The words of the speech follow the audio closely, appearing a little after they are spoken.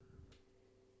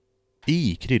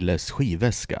I Krilles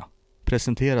Skivväska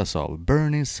presenteras av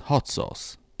Bernies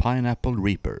Hotsauce, Pineapple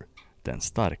Reaper, den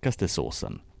starkaste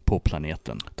såsen på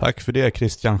planeten. Tack för det,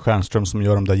 Christian Stjernström, som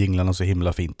gör de där jinglarna så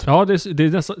himla fint. Ja, det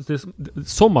är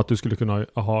som att du skulle kunna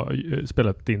ha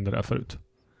spelat in det där förut.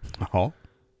 Jaha,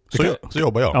 så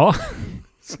jobbar jag. Ja.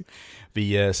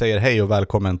 Vi säger hej och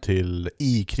välkommen till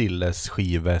I Krilles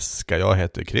Skivväska. Jag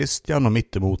heter Christian och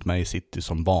mitt emot mig sitter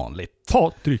som vanligt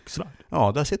Patrik Svärd.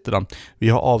 Ja, där sitter han. Vi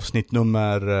har avsnitt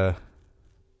nummer...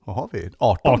 vad har vi?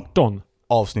 18.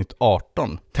 Avsnitt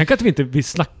 18. Tänk att vi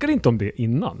snackar inte om det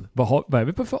innan. Vad är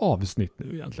vi på för avsnitt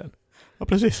nu egentligen? Ja,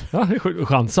 precis. Ja, det är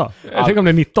chansa. Jag tänker om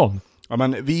det är 19. Ja,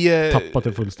 men vi tappat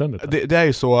det fullständigt. Det är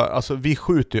ju så, alltså vi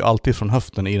skjuter ju alltid från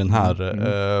höften i den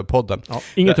här podden. Ja,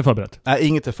 inget är förberett. Nej,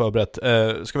 inget är förberett.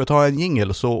 Ska vi ta en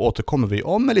jingle så återkommer vi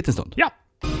om en liten stund. Ja.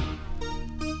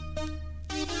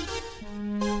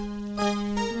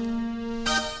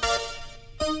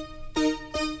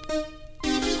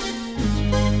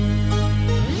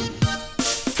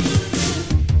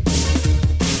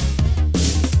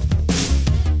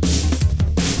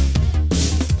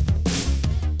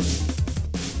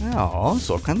 Ja,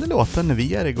 så kan det låta när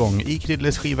vi är igång. I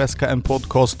Krilles Skivväska, en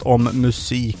podcast om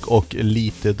musik och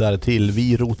lite därtill.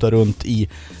 Vi rotar runt i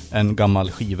en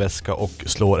gammal skivväska och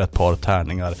slår ett par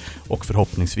tärningar. Och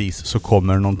förhoppningsvis så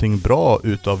kommer någonting bra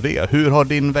utav det. Hur har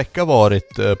din vecka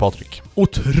varit, Patrik?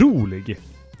 Otrolig!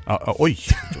 Oj.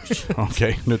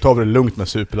 Okej, nu tar vi det lugnt med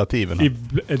superlativen.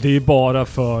 Det är bara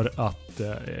för att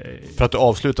du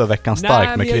avslutar veckan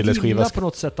starkt med Krilles Skivväska. Jag gillar på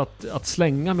något sätt att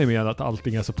slänga mig med att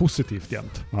allting är så positivt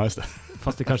jämt. Ja, just det.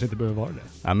 Fast det kanske inte behöver vara det.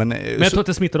 Ja, men jag tror att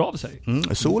det smittar av sig.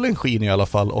 Solen skiner i alla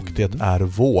fall och det är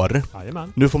vår.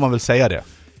 Jajamän. Nu får man väl säga det.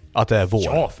 Att det är vår.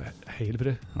 Ja, för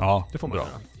helvete. Ja, det får man bra.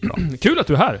 göra. Kul att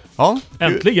du är här. Ja,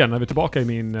 äntligen är vi tillbaka i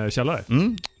min källare.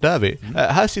 Det är vi.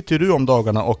 Här sitter du om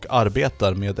dagarna och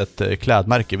arbetar med ett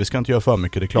klädmärke. Vi ska inte göra för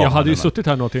mycket reklam. Jag hade ju suttit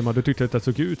här några timmar. Du tyckte att det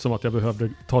såg ut som att jag behövde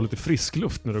ta lite frisk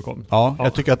luft när du kom. Ja,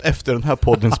 jag tycker att efter den här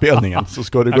poddinspelningen så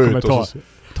ska du gå ut och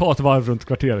ta ett varv runt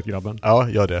kvarteret, grabben. Ja,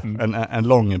 gör det. En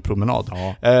lång promenad.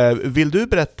 Ja. Vill du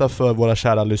berätta för våra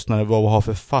kära lyssnare vad vi har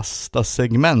för fasta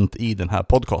segment i den här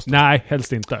podcasten? Nej,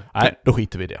 helst inte. Nej, då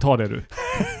skiter vi i det. Ta det du.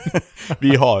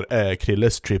 Vi har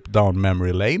Krilles Trip Down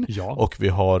Memory Lane. Ja. Och vi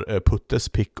har Puttes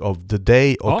Pick of the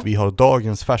Day. Och vi har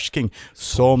dagens färsking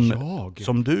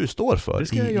som du står för. Det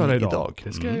ska jag göra idag.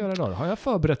 Det ska jag göra idag. Har jag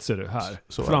förberett sig här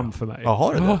så framför mig? Ja,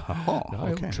 har du det?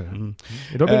 Jaha, okay.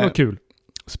 Idag blir det något kul.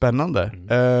 Spännande.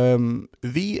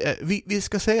 Vi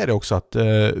ska säga det också att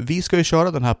vi ska ju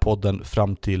köra den här podden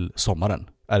fram till sommaren,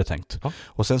 är det tänkt. Ja.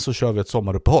 Och sen så kör vi ett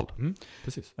sommaruppehåll.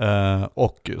 Precis.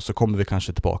 Och så kommer vi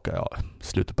kanske tillbaka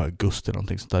slutet på augusti eller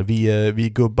någonting sånt där. Vi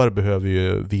gubbar behöver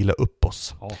ju vila upp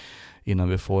oss. Ja. Innan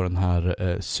vi får den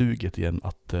här suget igen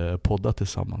att podda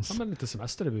tillsammans. Ja, men lite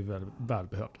semester är vi väl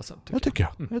behövda sen. Jag tycker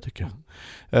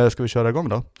jag. Ska vi köra igång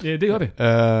då? Det gör vi.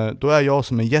 Då är jag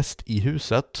som en gäst i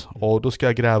huset. Och då ska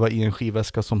jag gräva i en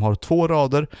skivväska som har 2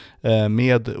 rader.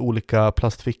 Med olika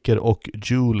plastfickor och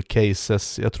jewel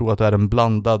cases. Jag tror att det är en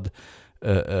blandad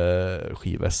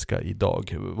skivväska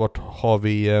idag. Vart har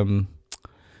vi...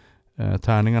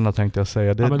 tärningarna tänkte jag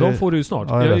säga. Men de får du ju snart.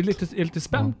 Ja, jag är lite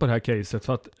spänd på det här caset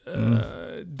för att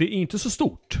det är inte så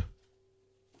stort.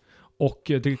 Och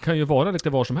det kan ju vara lite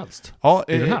var som helst. Ja,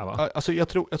 i den här, va? Alltså jag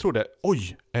tror det.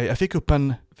 Oj, jag fick upp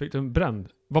en... Fick du en bränd?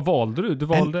 Vad valde du? Du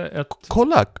valde ett...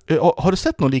 Kolla, har du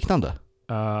sett något liknande?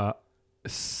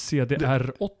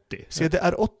 CDR 80.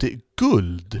 CDR 80,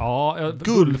 guld. Ja,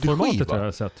 guldformatet har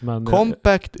jag sett. Men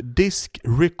Compact Disc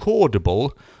Recordable.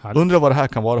 Undrar vad det här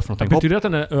kan vara för någonting. Betyder det att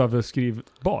den är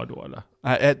överskrivbar då, eller?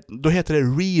 Nej, då heter det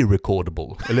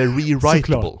re-recordable. Eller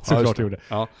re-writable. Såklart det gjorde.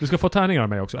 Ja. Du ska få tärningar av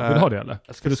mig också. Vill du ha det, eller?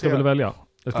 För du ska väl välja?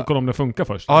 Jag ska kolla om den funkar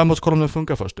först. Ja, jag måste kolla om den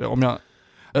funkar först. Om jag...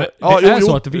 det är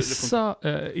så att vissa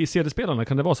i CD-spelarna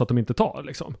kan det vara så att de inte tar,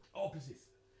 liksom. Ja, precis.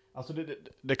 Alltså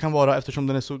det kan vara, eftersom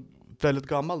den är så väldigt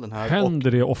gammal den här.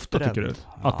 Händer det ofta, tycker du?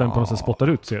 Att den på något sätt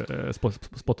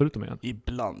spottar ut dem igen?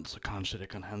 Ibland så kanske det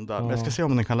kan hända. Men jag ska se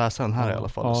om den kan läsa den här i alla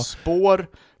fall. Spår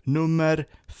nummer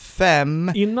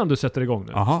 5. Innan du sätter igång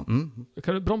nu. Aha,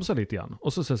 kan du bromsa lite igen?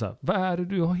 Och så säga så här, vad är det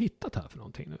du har hittat här för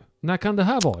någonting nu? När kan det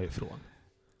här vara ifrån?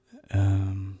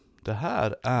 Det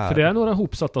här är... För det är några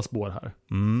hopsatta spår här.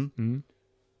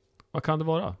 Vad kan det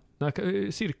vara?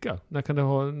 Cirka. När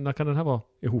kan den här vara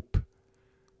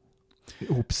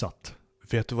ihopsatt?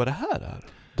 Vet du vad det här är?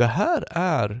 Det här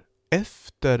är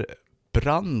efter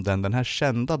branden, den här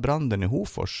kända branden i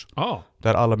Hofors.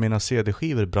 Där alla mina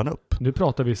CD-skivor brann upp. Nu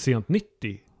pratar vi sent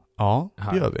 90. Ja,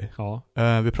 det gör vi. Ja.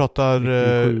 Vi pratar...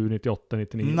 97, 98,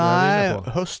 99. Nej,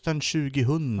 hösten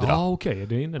 2000. Ja, okej.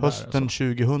 Det är inne där. Hösten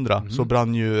 2000 så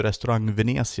brann ju restaurang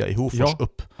Venezia i Hofors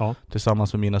upp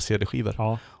tillsammans med mina CD-skivor.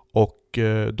 Ja. Och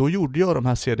då gjorde jag de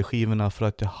här CD-skivorna för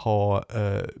att jag ha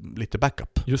lite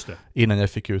backup. Just det. Innan jag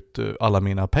fick ut alla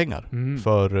mina pengar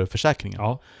för försäkringen.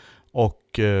 Ja. Och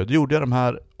då gjorde jag de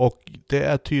här, och det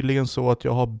är tydligen så att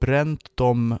jag har bränt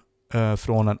dem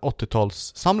från en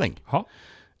 80-talssamling. Ja.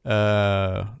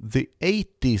 The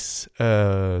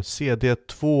 80s CD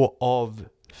 2 av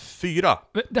 4.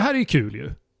 Det här är ju kul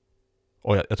ju.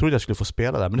 Och jag trodde jag skulle få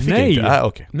spela där, men det fick jag inte.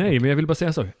 Okay. Nej, men jag vill bara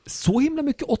säga så himla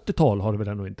mycket 80-tal har det väl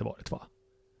ändå inte varit, va?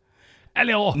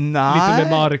 Eller ja, lite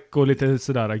med mark och lite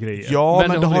sådär grejer. Ja,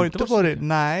 men det har inte varit...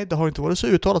 Nej, det har inte varit så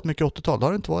uttalat mycket 80-tal. Det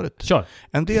har det inte varit. Kör.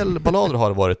 En del ballader har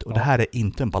det varit, och det här är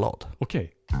inte en ballad.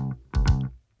 Okej.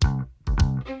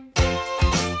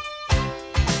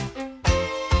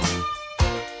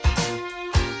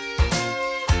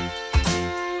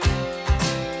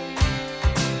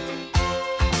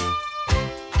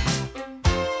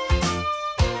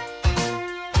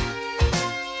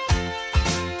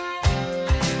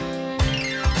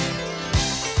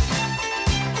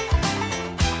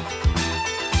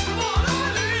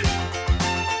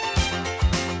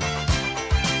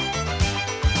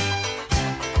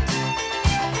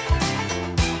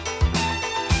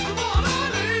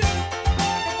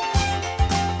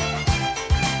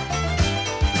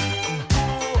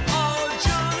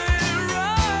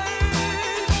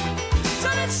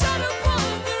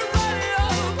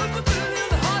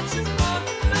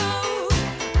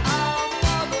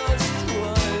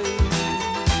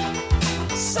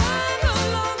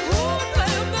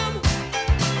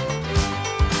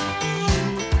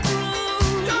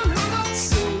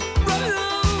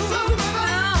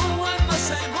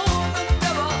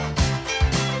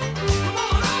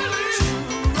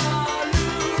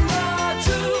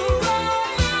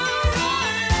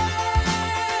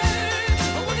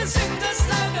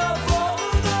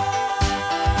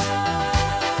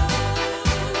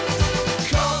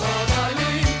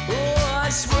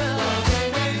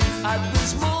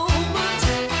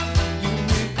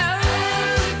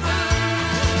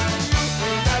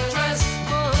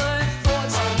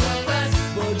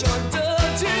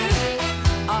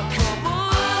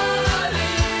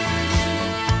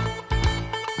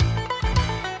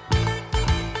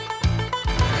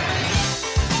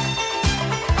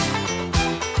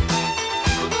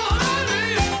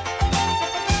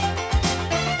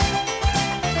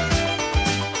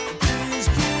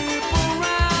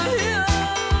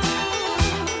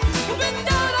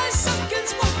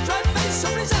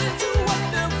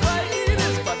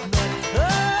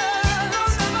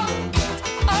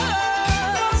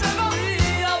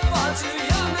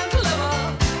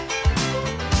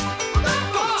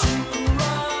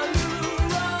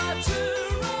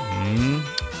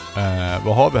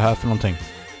 Vad har vi här för någonting?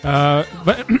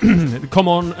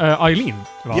 Come on, Eileen,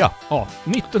 va? Ja.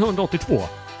 1982.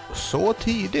 Så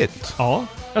tidigt? Ja,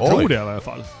 jag tror det i alla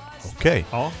fall. Okej.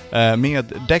 Ja.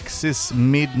 Med Dexys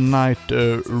Midnight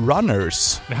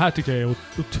Runners. Det här tycker jag är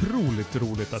otroligt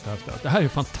roligt att det här spelas. Det här är en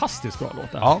fantastiskt bra låt.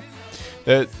 Ja.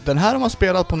 Den här har man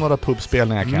spelat på några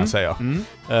pubspelningar kan jag säga.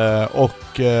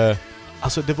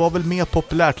 Alltså det var väl mer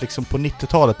populärt liksom på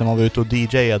 90-talet när man var ute och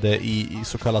DJade i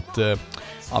så kallat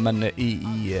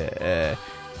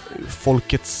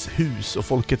Folkets hus och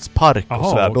Folkets park och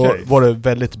sådär. Då var det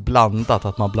väldigt blandat,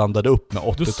 att man blandade upp med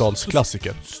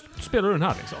 80-talsklassiker. Spelar du den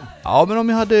här liksom? Ja, men om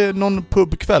jag hade någon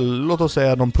pubkväll, låt oss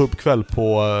säga någon pubkväll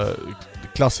på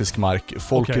klassisk mark,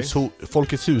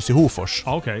 Folkets hus i Hofors.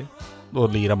 Då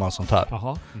lirar man sånt här.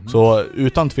 Så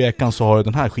utan tvekan så har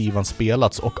den här skivan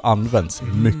spelats och använts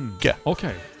mycket.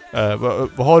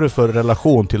 Vad har du för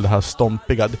relation till det här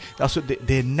stompiga? Alltså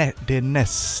det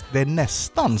är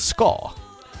nästan ska.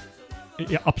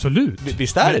 Ja, absolut.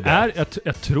 Visst är det?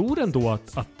 Jag tror ändå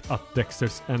att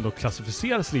Dexters ändå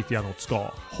klassificeras lite grann åt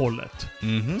ska-hållet.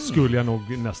 Skulle jag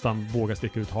nog nästan våga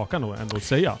sticka ut hakan och ändå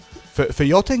säga. För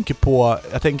jag tänker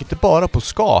inte bara på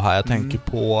ska här, jag tänker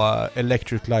på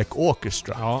Electric Like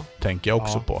Orchestra. Tänker jag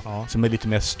också på. Som är lite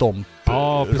mer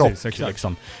stomp-rock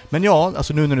liksom. Men ja,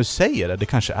 alltså nu när du säger det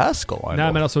kanske är ska ändå.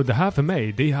 Nej, men alltså det här för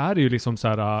mig, det här är ju liksom så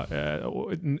här,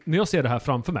 när jag ser det här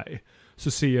framför mig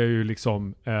så ser jag ju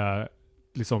liksom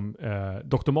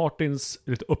Dr. Martins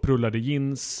lite upprullade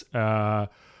jeans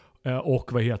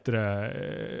och vad heter det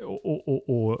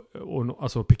och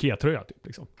alltså pikétröja typ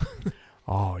liksom.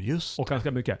 Ja, just. Och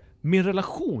ganska mycket. Min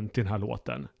relation till den här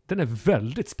låten, den är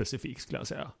väldigt specifik skulle jag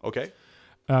säga. Okej.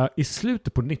 I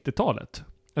slutet på 90-talet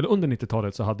eller under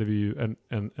 90-talet så hade vi ju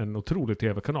en otrolig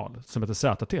tv-kanal som heter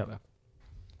ZTV.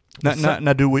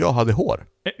 När du och jag hade hår.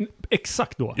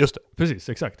 Exakt då. Just det. Precis,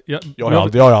 exakt. Jag har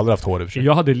aldrig haft hår i och för sig.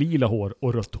 Jag hade lila hår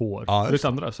och rött hår. Ja, det är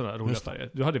andra sådana roliga färger.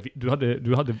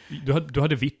 Du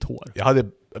hade vitt hår. Jag hade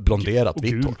blonderat och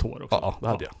vitt gult hår också. Ja, det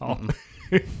hade jag. Ja.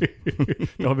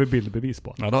 Det har vi bildbevis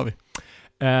på. Ja, det har vi.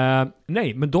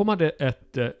 Nej, men de hade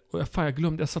jag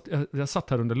glömde, jag satt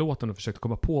här under låten och försökte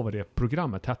komma på vad det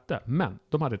programmet hette. Men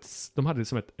de hade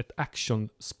som ett action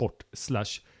sport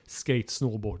 / skate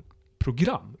snowboard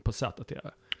program på ZTV.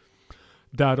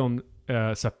 Där de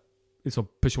liksom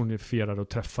personifierade och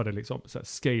träffade liksom,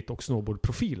 skate- och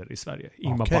snowboardprofiler i Sverige.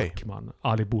 Ingmar Backman,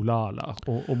 Ali Boulala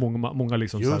och många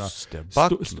liksom,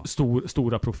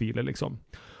 stora profiler. Liksom.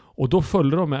 Och då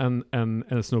följde de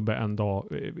en snubbe en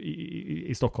dag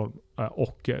i Stockholm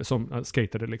och som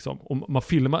skatade. Liksom. Och man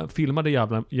filmade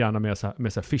gärna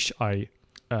med så fish eye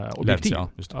objektiv.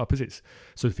 Ja, precis.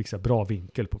 Så du fick så bra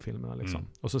vinkel på filmerna liksom.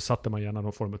 Och så satte man gärna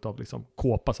någon form av liksom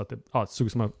kåpa så att det såg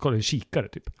ut som man kollade en kikare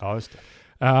typ. Ja, just det.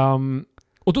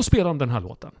 Och då spelade de den här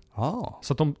låten.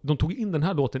 Så att de tog in den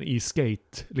här låten i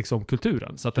skate liksom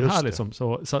kulturen. Så att den här liksom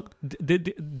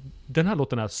den här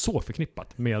låten är så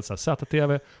förknippat med så här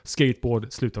ZTV,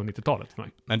 skateboard, slutet av 90-talet för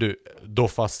mig. Men du, då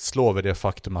fastslår vi det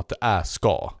faktum att det är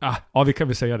ska. Ja, vi kan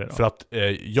väl säga det då. För att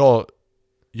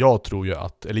jag tror ju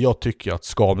jag tycker att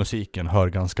ska-musiken hör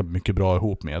ganska mycket bra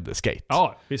ihop med skate.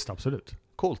 Ja, visst, absolut.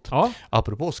 Coolt. Ja.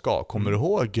 Apropå ska, kommer du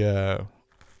ihåg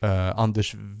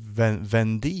Anders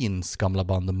Vendins gamla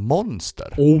band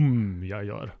Monster? Jag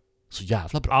gör. Så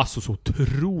jävla bra. Alltså så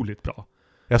otroligt bra.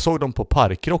 Jag såg dem på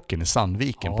Parkrocken i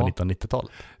Sandviken på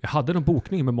 1990-talet. Jag hade en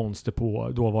bokning med Monster på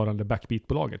dåvarande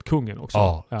backbeat-bolaget, Kungen också.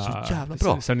 Ja, så jävla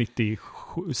bra. Sen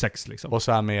 96 liksom. Och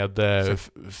så här med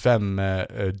 5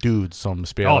 dudes som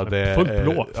spelade... Ja,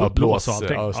 fullt blås och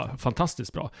allting. Ja,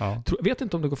 fantastiskt bra. Ja. Jag vet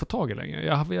inte om det går att få tag i längre.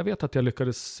 Jag vet att jag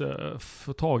lyckades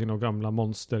få tag i några gamla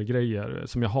Monster-grejer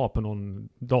som jag har på någon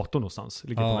dator någonstans.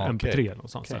 Ligger på MP3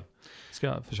 någonstans. Okay. Ska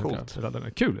jag försöka rädda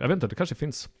den. Kul, jag vet inte, det kanske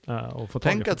finns att få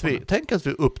tag i. Tänk att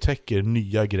vi upptäcker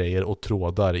nya grejer och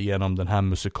trådar genom den här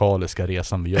musikaliska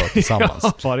resan vi gör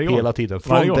tillsammans. Hela tiden.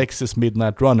 Från Dexys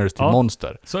Midnight Runners till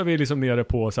Monster. Så är vi liksom nere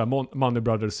på så här Money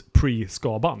Brothers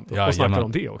pre-ska-band och snackar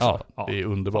om det också. Ja, det är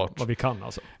underbart. Vad vi kan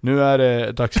alltså. Nu är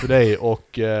det dags för dig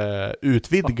att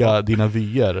utvidga dina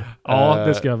vyer. Ja,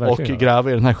 det ska jag verkligen och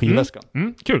gräva i den här skivväskan.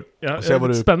 Kul.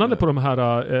 Spännande på de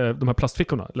här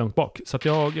plastfickorna långt bak. Så att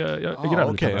jag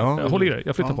gräver lite. Jag håller i det.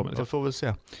 Jag flyttar på mig. Jag får väl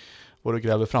se vad du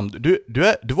gräver fram.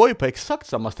 Du var ju på exakt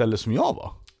samma ställe som jag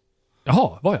var.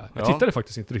 Jaha, var jag? Jag tittade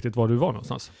faktiskt inte riktigt var du var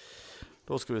någonstans.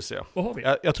 Då ska vi se. Vad har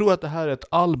vi? Jag tror att det här är ett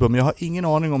album. Jag har ingen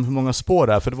aning om hur många spår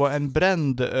det är, för det var en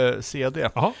bränd CD.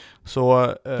 Jaha.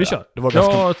 Så vi kör. Det var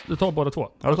ganska... Jag tar båda två.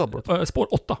 Ja, du tar båda två.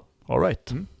 Spår 8. All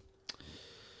right.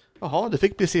 Jaha, det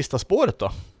fick bli sista spåret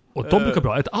då. Och de brukar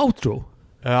bra. Ett outro?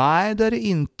 Nej, det är det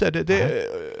inte.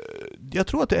 Jag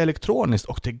tror att det är elektroniskt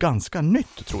och det är ganska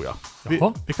nytt, tror jag.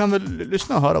 Vi kan väl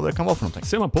lyssna och höra vad det kan vara för någonting.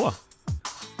 Ser man på.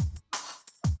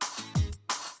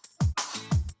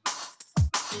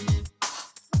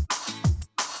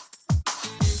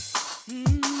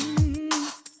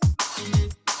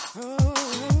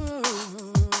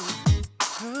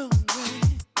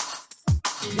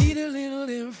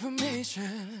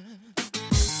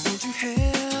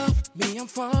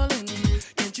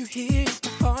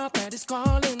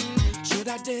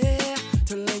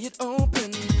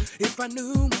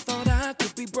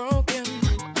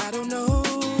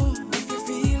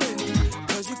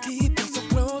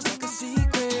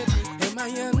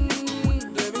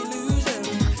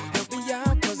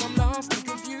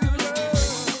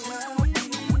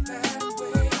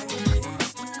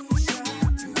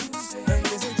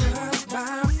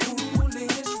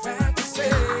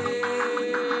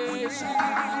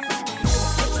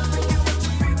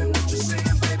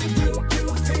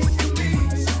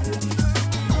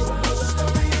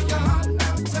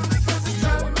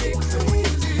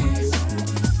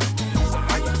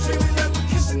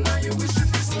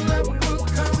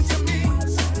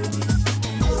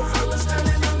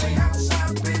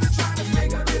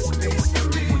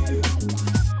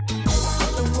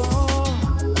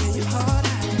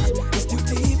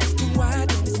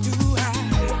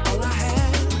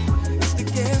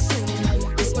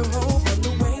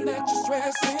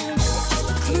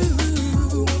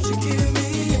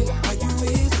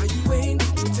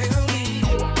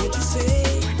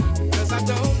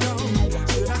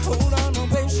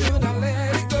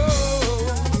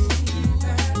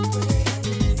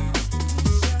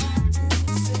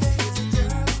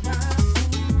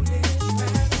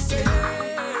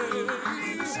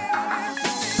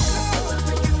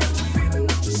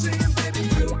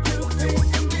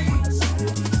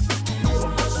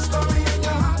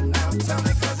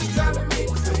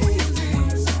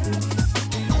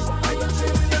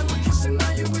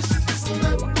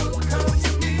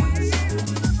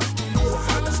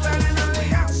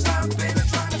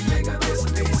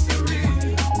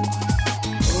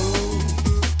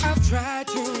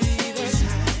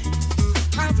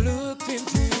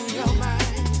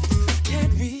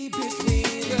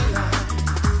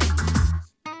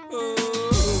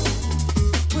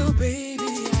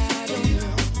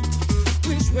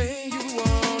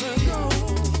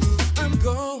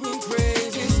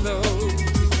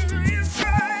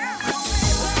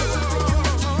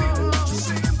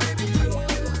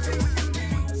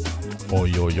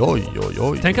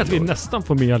 oj. Tänk att vi nästan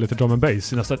får med lite drum and bass.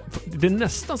 Det är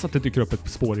nästan så att det dyker upp ett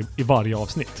spår i varje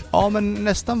avsnitt. Ja, men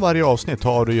nästan varje avsnitt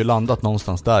har du ju landat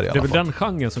någonstans där i alla fall. Det är väl den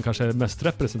genren som kanske är mest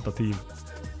representativ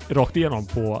rakt igenom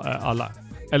på alla.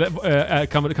 Eller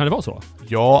kan det vara så?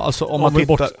 Ja, alltså om man tittar...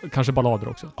 Bort, kanske ballader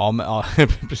också. Ja, men ja,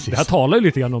 precis. Det här talar ju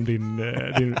lite grann om din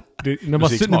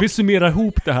när vi summerar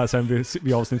ihop det här sen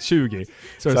vid avsnitt 20,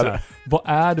 så är det så här, vad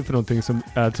är det för någonting som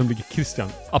ligger Christian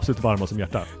absolut varmast om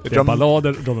hjärtat? Det är ballader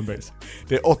och drum and bass.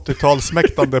 Det är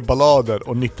 80-talsmäktande ballader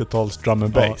och 90-tals drum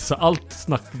and bass. Ja, så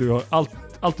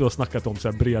allt du har snackat om,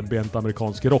 så här bredbent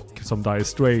amerikansk rock som Dire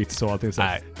Straits och allting så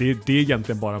här, det är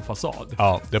egentligen bara en fasad.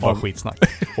 Ja, det är bara skitsnack.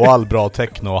 Och all bra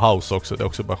techno och house också, det är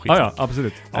också bara skitsnack. Ja,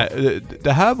 absolut. Ja.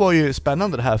 Det här var ju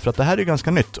spännande det här, för att det här är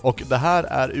ganska nytt. Och det här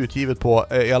är utgivet på,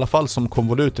 i alla fall som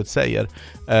konvolutet säger,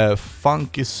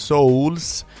 Funky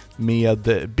Souls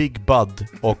med Big Bud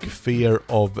och Fear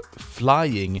of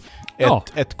Flying.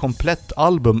 Ett komplett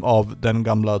album av den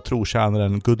gamla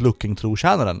trotjänaren, good looking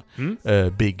trotjänaren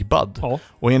Big Bud. Ja.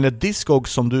 Och enligt Discog,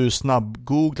 som du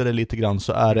snabbgooglade lite grann,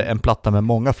 så är det en platta med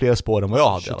många fler spår än vad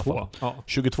jag hade 22, i alla fall. Ja.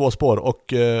 22 spår,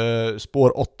 och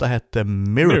spår 8 hette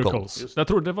Miracles. Jag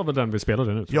tror det var väl den vi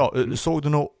spelade nu. Ja, såg du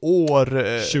nog år...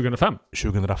 2005.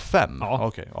 2005? Ja.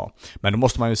 Okej, ja. Men då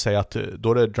måste man ju säga att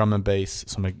då är det drum and bass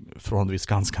som är förhållandevis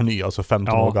ganska ny, alltså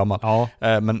 15 år gammal. Ja.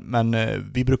 Men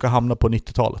vi brukar hamna på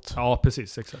 90-talet. Ja,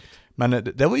 precis, exakt. Men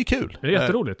det var ju kul. Det är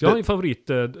jätteroligt. Jag har en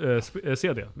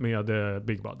favorit-CD med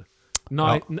Big Bud.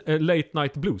 Late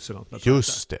Night Blues eller något.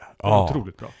 Just det. Ja.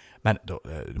 Otroligt bra. Men då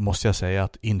måste jag säga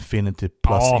att Infinity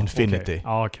plus Infinity,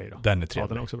 okay då. Den är trevlig. Ja,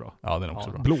 den är också bra. Ja, den är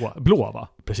också bra. Blå va?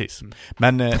 Precis.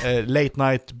 Men Late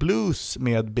Night Blues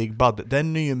med Big Bud,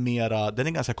 den är ju mera, den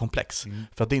är ganska komplex.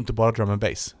 För att det är inte bara drum and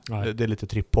bass. Det är lite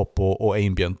trip-hop och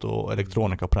ambient och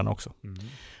elektronika på den också.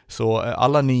 Så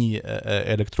alla ni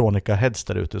elektronika-heads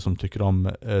där ute som tycker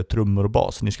om trummor och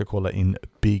bas, ni ska kolla in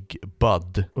Big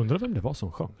Bud. Undrar vem det var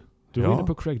som sjöng? Du var inne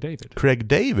på Craig David. Craig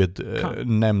David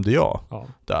nämnde jag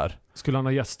där. Skulle han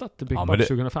ha gästat Big Bud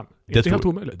 2005? Det är helt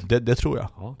omöjligt. Det tror jag.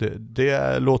 Ja.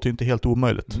 Det låter ju inte helt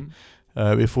omöjligt.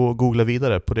 Vi får googla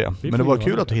vidare på det. Men det var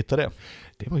kul att du hittade det.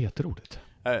 Det var jätteroligt.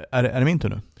 Är det min tur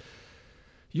nu?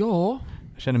 Ja.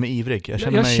 Jag känner mig ivrig. Jag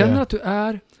känner att du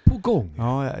är på gång.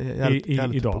 Ja, jag är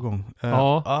lite idag. På gång.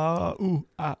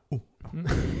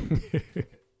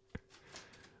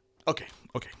 Okej.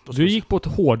 Du gick på ett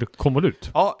hård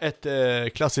konvolut. Ja, ett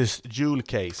klassiskt jewel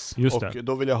case. Just och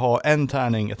då vill jag ha en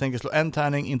tärning. Jag tänker slå en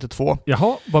tärning, inte 2.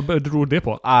 Jaha, vad beror det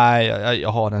på? Nej, jag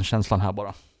har den känslan här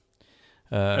bara.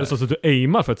 Är det så att du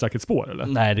aimar för ett säkert spår, eller?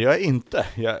 Nej, det gör jag inte.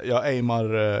 Jag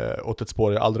aimar åt ett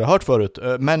spår jag aldrig hört förut.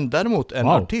 Men däremot en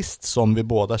artist som vi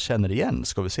båda känner igen.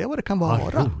 Ska vi se vad det kan vara?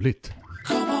 Roligt.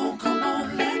 Come on,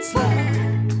 let's love.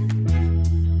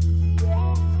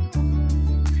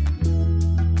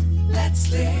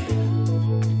 Let's live.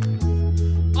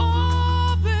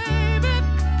 Oh, baby.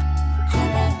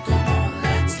 Come on,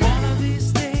 let's live. One of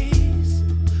these days,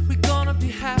 we're gonna be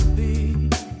happy.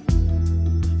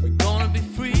 We're gonna be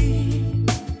free.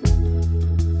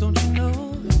 Don't you know,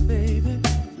 baby?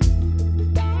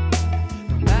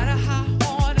 No matter how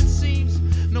hard it seems,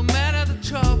 no matter the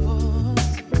troubles,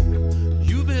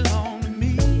 you belong to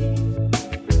me.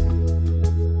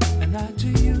 And I to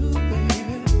you, baby.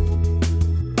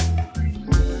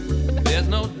 There's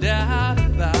no doubt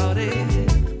about it.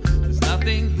 There's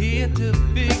nothing here to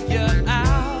figure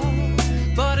out,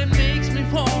 but it makes me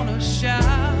wanna shout.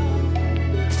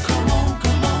 Come on,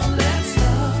 let's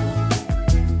love.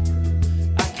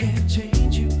 I can't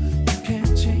change you, you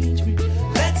can't change me.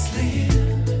 Let's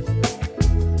live.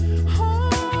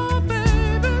 Oh,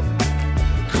 baby.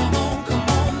 Come on,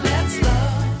 let's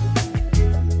love.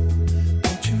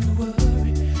 Don't you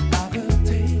worry, I will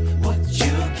take what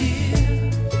you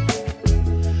give.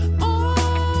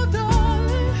 Oh,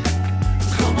 darling.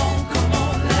 Come on,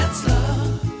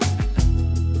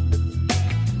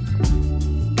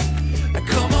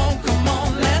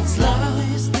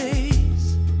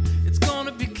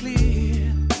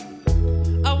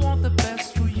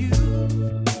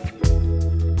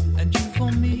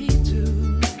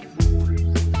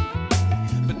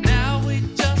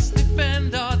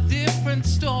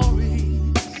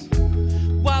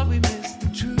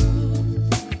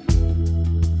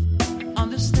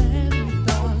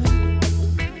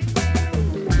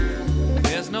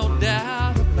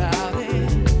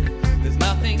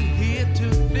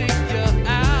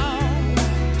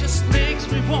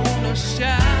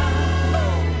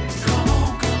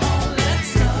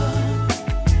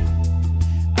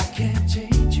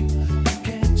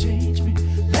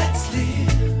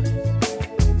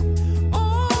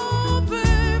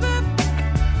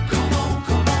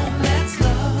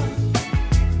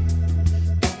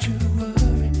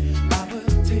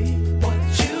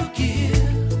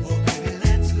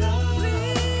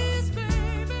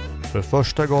 För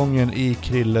första gången i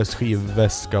Krilles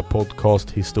Skivväska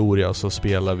podcast historia så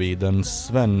spelar vi den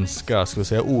svenska, ska vi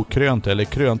säga okrönte eller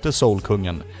krönte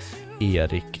soulkungen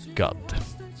Eric Gadd.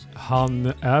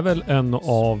 Han är väl en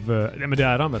av, nej men det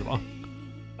är han väl va?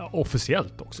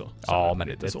 Officiellt också. Ja,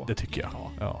 men så. Det tycker jag.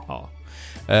 Ja.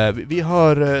 Vi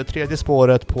hör tredje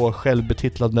spåret på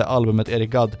självbetitlade albumet Eric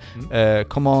Gadd.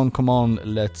 Come on,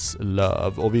 let's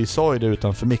love. Och vi sa ju det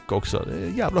utanför mick också. Det är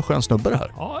en jävla skön snubbe det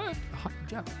här. Ja,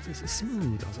 jävligt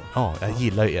smooth alltså. Ja, jag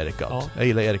gillar ju Eric Gadd. Ja. Jag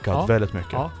gillar Eric Gadd väldigt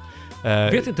mycket. Ja.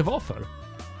 Vet inte varför.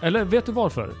 Eller vet du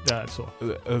varför det är så?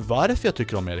 Varför jag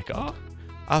tycker om Eric Gadd?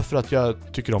 Ja, för att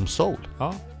jag tycker om soul.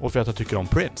 Ja. Och för att jag tycker om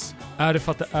Prince. Är det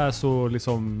för att det är så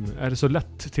liksom, är det så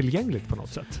lätt tillgängligt på något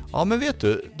sätt? Ja, men vet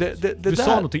du, du där...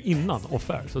 sa någonting innan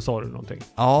offer, så sa du någonting.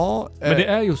 Ja. Men det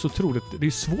är ju så otroligt, det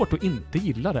är svårt att inte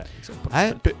gilla det. Liksom,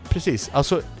 nej, precis.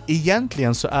 Alltså,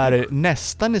 egentligen så är det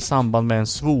nästan i samband med en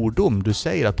svordom du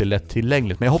säger att det är lätt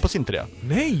tillgängligt. Men jag hoppas inte det.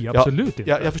 Nej, absolut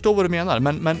inte. Jag förstår vad du menar.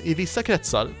 Men i vissa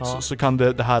kretsar så kan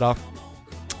det här...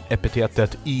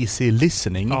 epitetet easy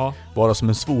listening vara som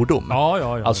en svordom.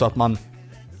 Ja. Alltså att man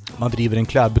driver en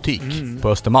klädbutik på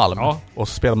Östermalm och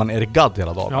så spelar man Eric Gadd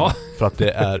hela dagen för att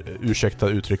det är, ursäkta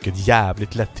uttrycket,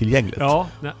 jävligt lättillgängligt. Ja,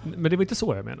 nej, men det var inte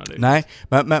så jag menade. Nej,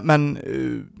 men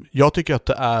jag tycker att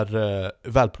det är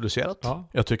välproducerat. Ja.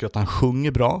 Jag tycker att han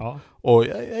sjunger bra och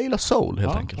jag gillar soul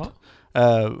helt enkelt.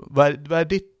 Vad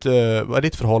är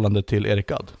ditt förhållande till Eric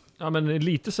Gadd? Ja, men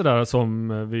lite sådär som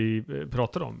vi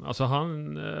pratade om. Alltså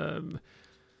han...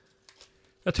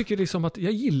 jag tycker liksom att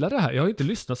jag gillar det här. Jag har inte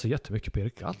lyssnat så jättemycket på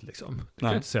Eric Gadd liksom. Det kan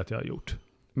jag inte säga att jag har gjort.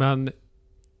 Men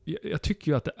jag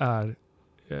tycker ju att det är...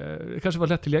 det kanske var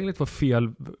lättillgängligt var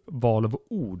fel val av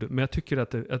ord. Men jag tycker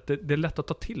att det är lätt att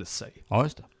ta till sig. Ja,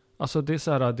 just det. Alltså det är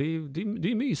så här,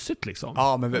 det är mysigt liksom.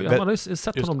 Ja, men man har ju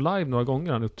sett honom live några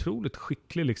gånger. Han är otroligt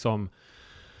skicklig liksom...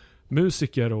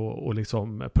 musiker och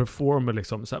liksom performer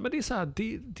liksom så här, men det är så här,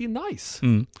 det är nice.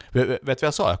 Vet du vad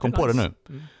jag sa? Jag kom på det nu.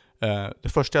 Det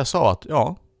första jag sa att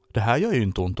det här gör ju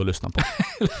inte ont att lyssna på.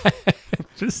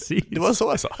 Precis. Det var så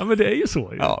jag sa. Ja, men det är ju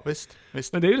så. Ja, visst.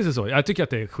 Men det är ju liksom så. Jag tycker att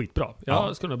det är skitbra.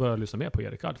 Jag ska nog börja lyssna mer på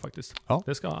Eric Gadd faktiskt. Ja.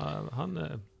 Det är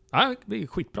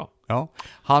skitbra. Ja.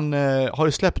 Han har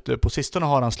ju släppt, på sistone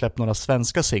har han släppt några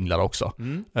svenska singlar också.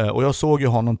 Och jag såg ju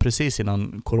honom precis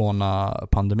innan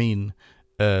coronapandemin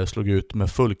slog ut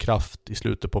med full kraft i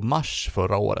slutet på mars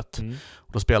förra året.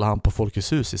 Och då spelade han på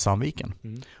Folkets hus i Sandviken.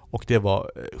 Och det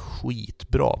var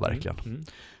skitbra verkligen.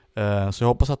 Så jag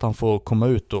hoppas att han får komma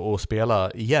ut och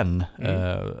spela igen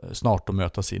snart och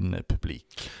möta sin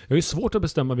publik. Det är ju svårt att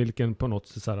bestämma vilken på något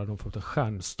sätt så här, de får ta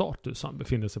stjärnstatus han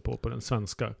befinner sig på den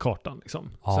svenska kartan liksom.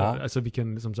 Så här, alltså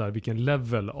vilken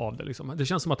level av det liksom. Det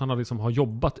känns som att han har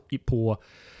jobbat på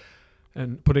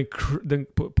en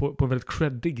väldigt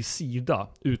creddig sida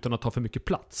utan att ta för mycket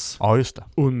plats. Ja, just det.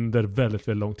 Under väldigt,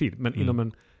 väldigt lång tid. Men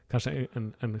inom kanske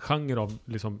en genre av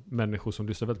liksom människor som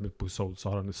lyssnar väldigt mycket på soul så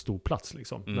har han en stor plats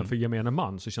liksom. Men för gemene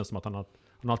man så känns det som att han har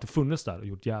alltid funnits där och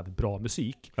gjort jävligt bra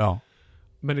musik. Ja.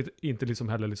 Men inte liksom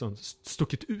heller liksom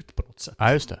stuckit ut på något sätt.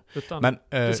 Ja, just det. Utan men,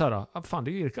 det är så här, fan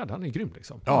det är Eric Gadd, han är grym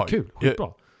liksom. Ja, kul, skitbra.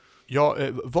 Ja,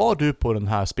 var du på den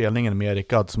här spelningen med Eric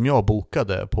Gadd som jag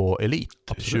bokade på Elite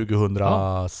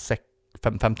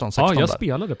 2015-16? Ja, jag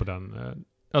spelade på den.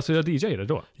 Alltså jag DJade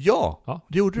då. Ja,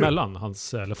 det gjorde du. Mellan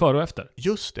hans, eller före och efter.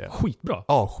 Just det. Skitbra.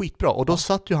 Ja, skitbra. Och då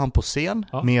satt ju han på scen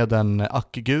med en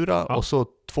ackegura och så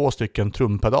 2 stycken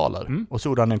trumpedaler. Och så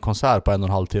gjorde han en konsert på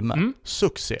 1,5 timme.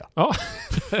 Succé. Ja,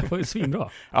 det var ju svinbra.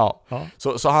 Ja.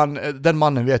 Så han, den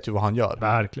mannen vet ju vad han gör.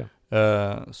 Verkligen.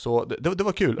 Så det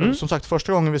var kul. Som sagt,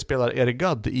 första gången vi spelar Eric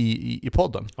Gadd i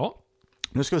podden. Ja.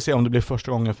 Nu ska vi se om det blir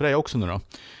första gången för dig också nu då.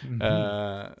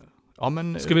 Ja,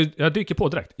 men jag dyker på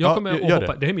direkt. Jag kommer att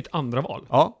hoppa. Det är mitt andra val.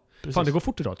 Ja, precis. Fan, det går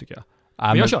fort idag tycker jag.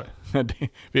 Men jag kör.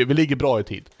 vi ligger bra i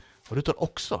tid. Och du tar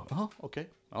också. Jaha, okej.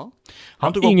 Ja.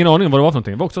 Han tog ingen aning om vad det var för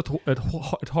någonting. Det var också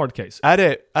ett hard case.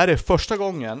 Är det första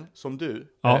gången som du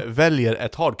väljer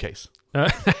ett hard case?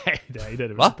 Nej, det är det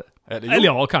väl inte. Eller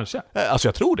ja, kanske. Alltså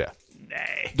jag tror det.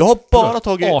 Nej. Du har bara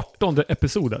tagit 18:e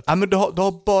episodet. Nej, men du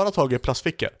har bara tagit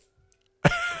plastfickor.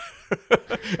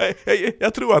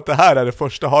 Jag tror att det här är det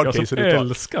första hardcase du tar. Jag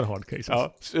älskar hardcases.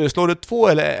 Ja. Slår du 2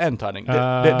 eller en tärning?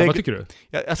 Vad tycker du?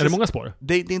 Är det många spår?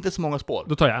 Det är inte så många spår.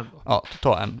 Då tar jag en då. Ja,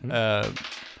 ta en.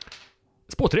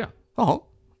 Spår 3. Jaha.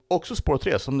 Också spår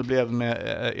 3 som det blev med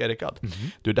Eric Gadd.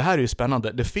 Du, det här är ju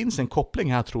spännande. Det finns en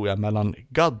koppling här tror jag mellan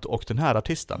Gadd och den här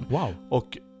artisten. Wow.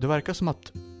 Och det verkar som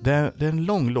att det är en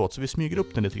lång låt så vi smyger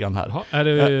upp den lite grann här. Vad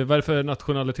är det för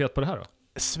nationalitet på det här då?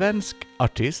 Svensk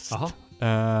artist.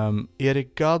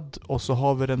 Eric Gadd och så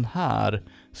har vi den här,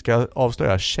 ska jag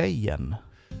avslöja, Tjejen.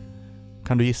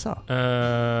 Kan du gissa?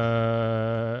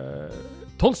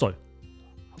 Tolstoj.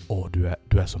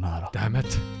 Du är så nära.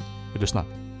 Dammit. Vill du snabbt?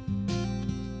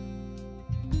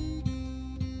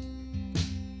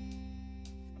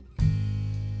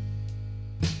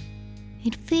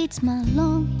 It feeds my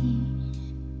longing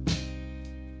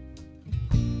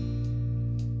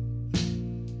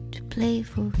to play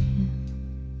for you.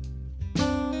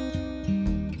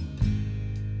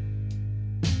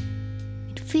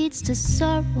 It feeds the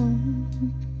sorrow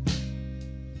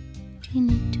in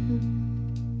it too.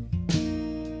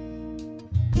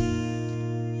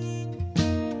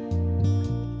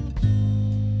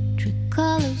 True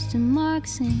colors the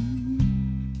marks in.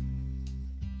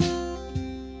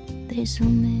 There's so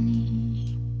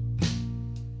many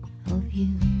of you.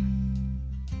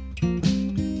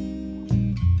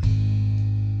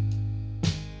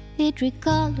 It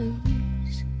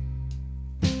recolors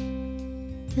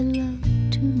the love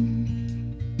too.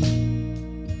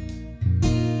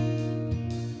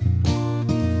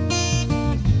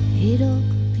 It all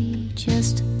could be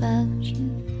just about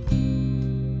you.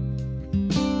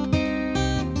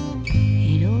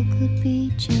 It all could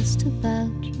be just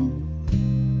about you.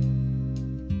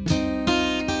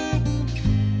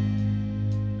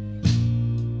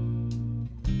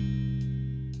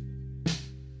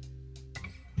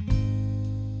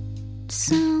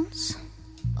 Sounds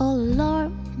all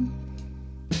alarm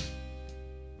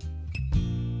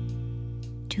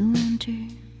to enter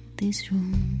this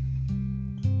room.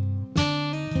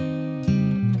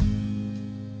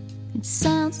 It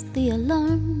sounds the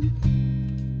alarm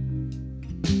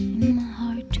in my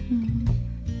heart too.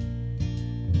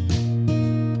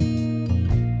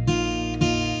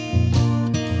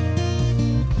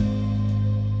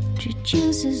 It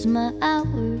reduces my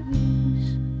hours,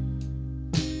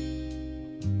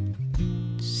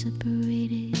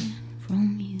 separated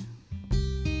from you.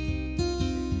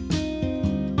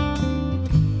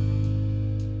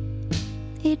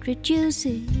 It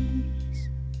reduces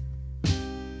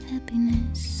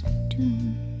happiness too.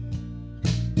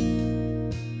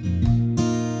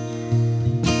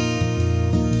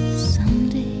 Some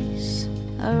days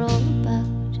are all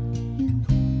about you.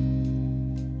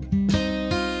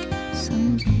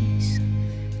 Some days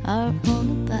are all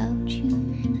about you.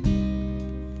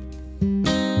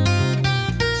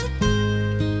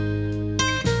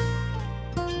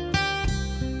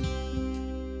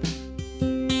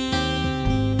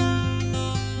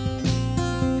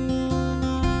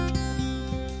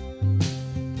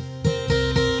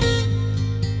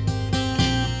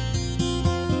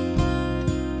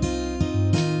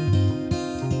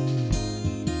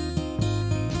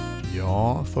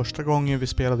 Första gången vi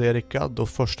spelade Eric Gadd och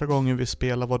första gången vi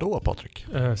spelade vad då, Patrik?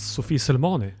 Sophie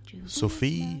Zelmani.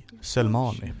 Sophie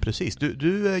Zelmani, precis.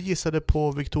 Du gissade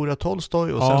på Victoria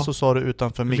Tolstoj och sen så sa du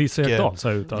utanför Micke... Lisa Ekdahl sa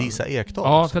jag utan. Lisa Ekdahl.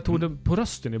 Ja, för jag tog det på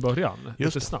rösten i början.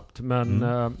 Just lite snabbt. Men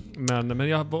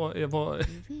jag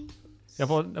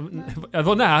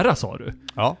var nära, sa du.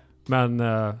 Ja. Men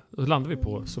då landade vi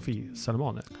på Sophie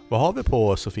Zelmani. Vad har vi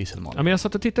på Sophie Zelmani? Ja, men jag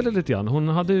satt och tittade lite grann. Hon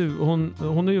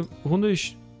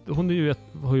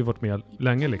har ju varit med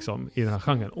länge liksom i den här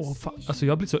genren. Alltså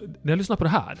jag blir så, när jag lyssnar på det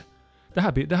här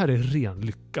är ren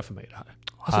lycka för mig det här.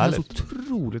 Alltså det är så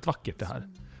otroligt vackert det här.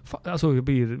 Alltså jag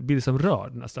blir som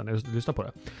rörd nästan när jag lyssnar på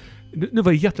det. Nu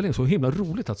var det jättelänge så himla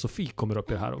roligt att Sophie kommer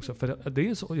upp i det här också, för det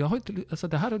är så, jag har inte, alltså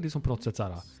det här är liksom på något sätt så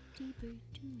här, har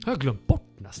jag glömt bort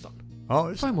nästan. Ja,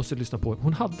 just. Jag måste lyssna på.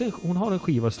 Hon har en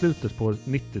skiva i slutet på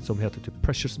 90 som heter typ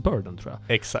Precious Burden, tror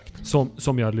jag. Exakt.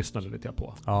 Som jag lyssnade lite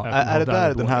på. Ja. Är det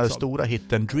där den här liksom stora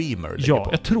hitten Dreamer? Ja,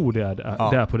 på? Jag tror det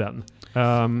är på den.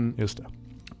 Just det.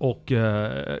 Och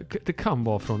det kan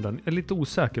vara från den. Jag är lite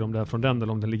osäker om det är från den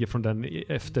eller om den ligger från den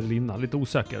efter eller innan. Lite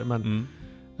osäker,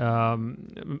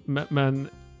 men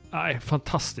nej,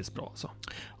 fantastiskt bra alltså.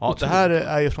 Ja, det här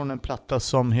är ju från en platta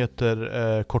som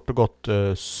heter kort och gott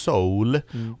Soul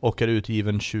och är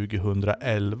utgiven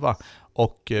 2011.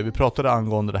 Och vi pratade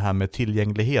angående det här med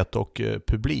tillgänglighet och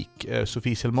publik.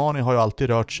 Sophie Zelmani har ju alltid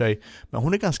rört sig, men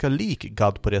hon är ganska lik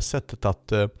Gadd på det sättet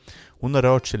att hon har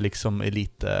rört sig liksom i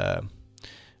lite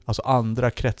alltså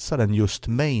andra kretsar än just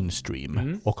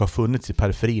mainstream och har funnits i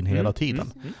periferin hela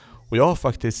tiden. Och jag har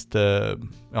faktiskt,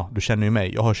 du känner ju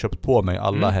mig, jag har köpt på mig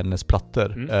alla hennes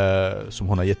plattor som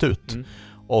hon har gett ut.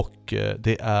 Och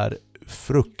det är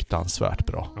fruktansvärt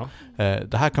bra. Ja.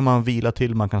 Det här kan man vila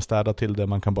till, man kan städa till det,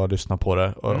 man kan bara lyssna på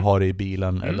det och ha det i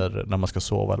bilen eller när man ska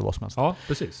sova eller vad som helst. Ja,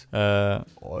 precis.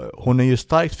 Hon är ju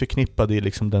starkt förknippad i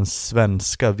liksom den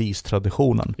svenska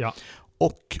vistraditionen. Ja.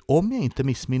 Och om jag inte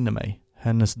missminner mig,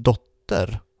 hennes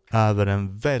dotter är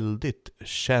en väldigt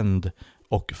känd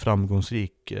och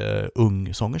framgångsrik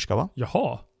ung sångerska, va?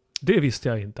 Jaha, det visste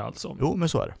jag inte alls om. Jo, men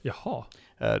så är det. Jaha.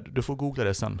 Du får googla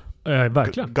det sen.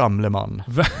 Verkligen. Gamle man.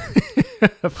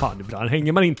 Fan, ibland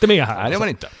hänger man inte med här. Nej, det gör man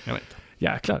inte.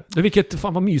 Jäklar. Vilket,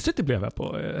 fan vad mysigt det blev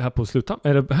här på slutet.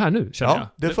 Eller här nu, känner jag.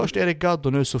 Det är först Eric Gadd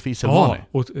och nu Sophie Zelmani.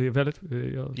 Ja, och väldigt...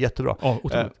 Jättebra.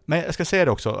 Ja, men jag ska säga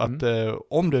det också, att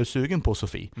om du är sugen på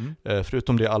Sophie,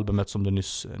 förutom det albumet som du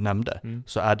nyss nämnde,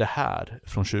 så är det här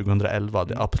från 2011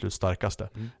 det absolut starkaste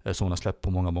som hon har släppt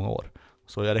på många, många år.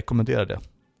 Så jag rekommenderar det.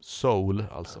 Soul,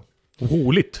 alltså.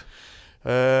 Roligt.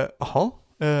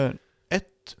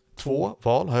 Två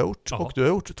val har jag gjort. Ja. Och du har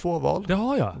gjort 2 val. Det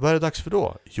har jag. Vad är det dags för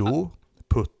då? Jo,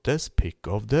 Puttes pick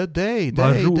of the day.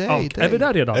 Är vi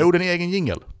där redan? Jag gjorde en egen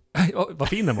jingle. Ja, vad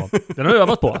fin den var. Den har jag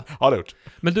övat på. Ja, det gjort.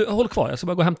 Men du, håll kvar. Jag ska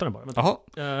bara gå och hämta den bara. Vänta.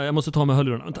 Jag måste ta med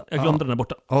hörlurarna. Vänta, jag glömde den där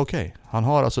borta. Okej. Han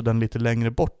har alltså den lite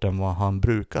längre bort än vad han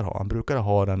brukar ha. Han brukar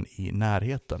ha den i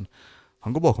närheten.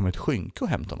 Han går bakom ett skynke och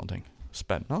hämtar någonting.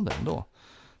 Spännande ändå.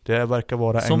 Det verkar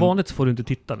vara som vanligt får du inte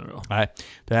titta nu då. Nej,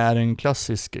 det är en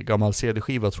klassisk gammal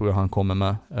CD-skiva tror jag han kommer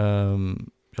med.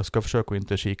 Jag ska försöka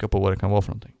inte kika på vad det kan vara för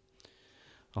någonting.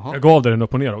 Aha. Jag gav dig den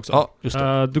upp och ner också. Ja, just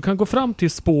det. Du kan gå fram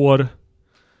till spår...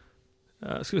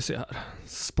 ska vi se här.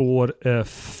 Spår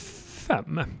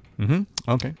 5.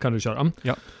 Okay. Kan du köra.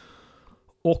 Ja.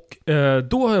 Och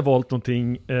då har jag valt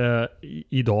någonting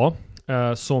idag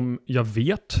som jag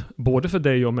vet, både för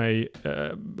dig och mig,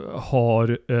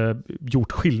 har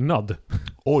gjort skillnad.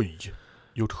 Oj,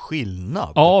 gjort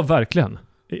skillnad? Ja, verkligen.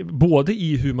 Både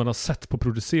i hur man har sett på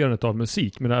producerandet av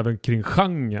musik, men även kring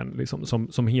genren liksom,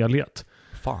 som helhet.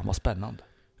 Fan vad spännande.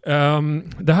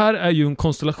 Det här är ju en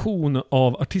konstellation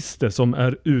av artister som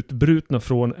är utbrutna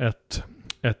från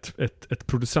ett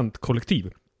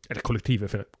producentkollektiv. Eller kollektiv är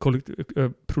fel.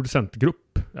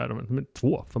 Producentgrupp är de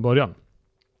 2 från början.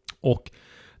 Och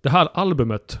det här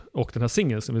albumet och den här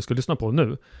singeln som vi ska lyssna på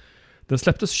nu, den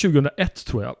släpptes 2001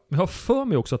 tror jag. Jag har för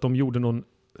mig också att de gjorde någon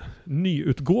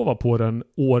nyutgåva på den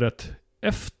året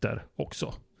efter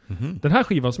också. Den här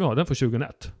skivan som jag har, den får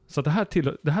 2001. Så att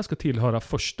det här ska tillhöra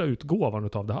första utgåvan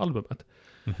av det här albumet.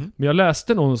 Men jag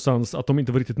läste någonstans att de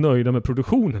inte var riktigt nöjda med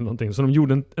produktionen eller någonting, så de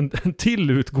gjorde en till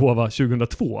utgåva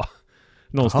 2002.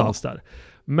 Någonstans där.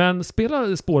 Men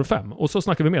spela spår 5 och så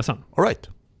snackar vi mer sen. All right.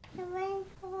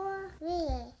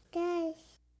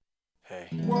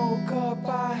 Woke up,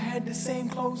 I had the same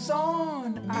clothes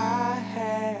on I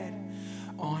had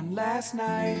on last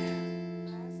night.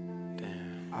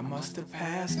 Damn, I must have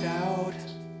passed out.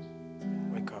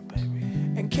 Wake up, baby.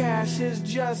 And cash is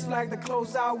just like the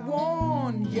clothes I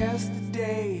worn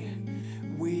yesterday.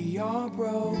 We are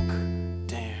broke.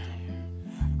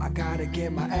 Damn, I gotta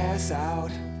get my ass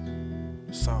out.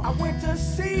 So I went to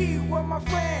see what my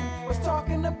friend was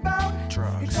talking about.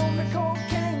 Drugs. He told me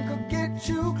cocaine could get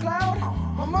you clout.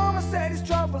 My mama said it's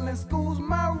trouble in school's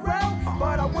my route.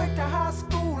 But I went to high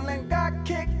school and got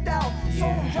kicked out. So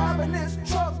I'm driving this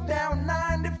truck down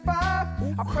 95.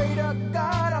 I pray to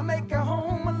God I make it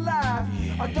home alive.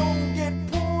 I don't get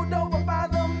pulled over by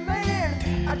the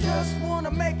man. I just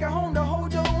wanna make it home to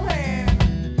hold your hand.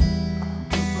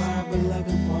 Goodbye,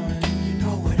 beloved one. You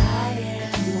know what I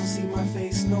am. You don't see my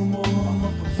face no more. I'm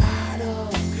a provider.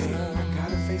 Girl, I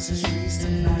gotta face the streets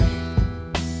tonight.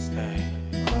 Hey.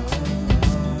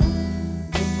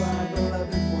 Goodbye,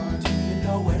 beloved one. You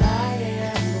know what I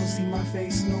am. You don't see my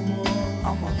face no more.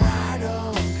 I'm a rider.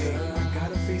 Girl, I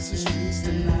gotta face the streets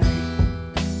tonight.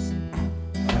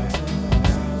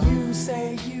 You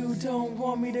say you don't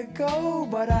want me to go,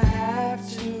 but I have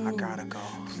to. I gotta go.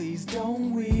 Please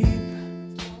don't weep.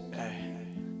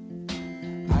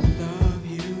 I love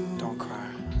you. Don't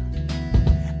cry.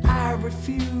 I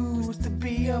refuse to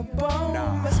be a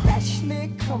bum,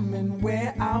 especially coming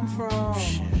where I'm from.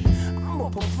 I'm a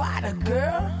provider,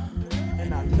 girl,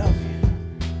 and I love you.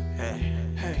 Hey,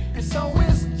 hey. And so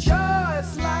it's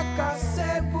just like I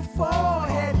said before.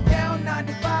 Head down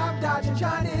 95, dodging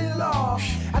Johnny Law.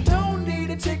 I don't need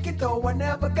a ticket though, I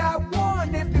never got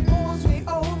one. If he pulls me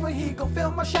over, he gon'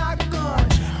 fill my shotgun.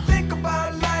 Think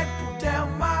about life, put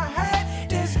down my hat.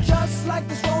 It's just like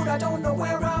this road, I don't know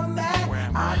where I'm at.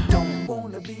 I don't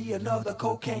wanna be another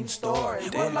cocaine story.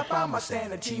 Will I find my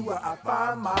sanity where I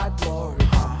find my glory?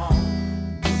 Come on.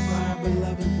 Goodbye,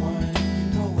 beloved one. You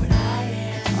know what I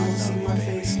am. You don't see my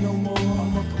face no more.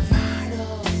 I'm a provider.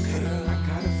 Girl, I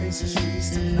gotta face the streets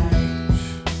tonight.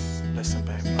 Listen,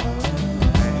 baby.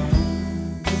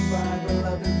 Goodbye,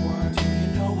 beloved one. You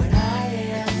know what I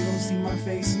am. You don't see my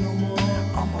face no more.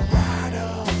 I'm a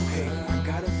rider. Girl, I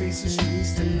gotta face the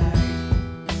streets tonight.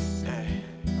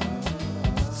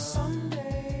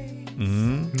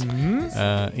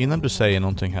 Innan du säger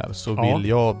någonting här så vill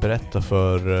jag berätta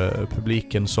för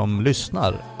publiken som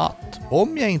lyssnar att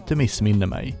om jag inte missminner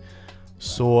mig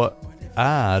så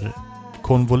är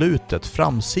konvolutet,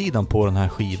 framsidan på den här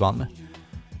skivan,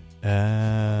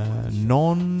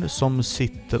 någon som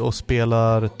sitter och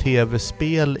spelar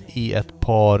tv-spel i ett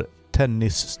par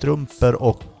tennisstrumpor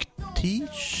och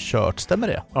t-shirt, stämmer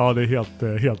det? Ja, det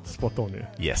är helt spot on.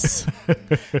 Yes.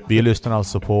 Vi lyssnar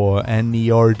alltså på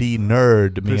NERD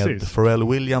Nerd med Precis. Pharrell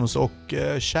Williams och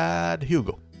Chad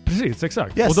Hugo. Precis,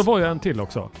 exakt. Yes. Och då var ju en till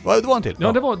också. Det var en till?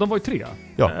 Ja, de var ju 3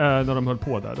 Ja. när de höll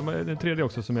på där. De var en tredje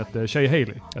också som heter Shay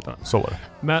Haley. Heter han. Så var det.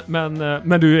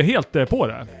 Men du är helt på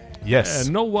det. Yes.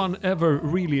 No one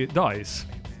ever really dies.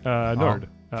 Nerd.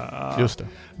 Just det.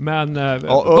 Men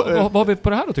vad har vi på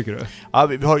det här då, tycker du? Ja,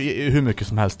 vi har hur mycket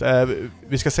som helst.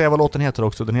 Vi ska säga vad låten heter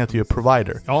också. Den heter ju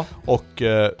Provider. Ja. Och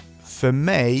för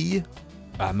mig...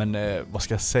 vad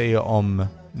ska jag säga om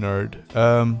Nerd?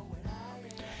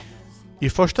 I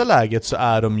första läget så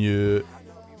är de ju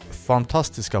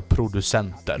fantastiska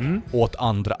producenter åt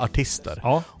andra artister.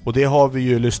 Ja. Och det har vi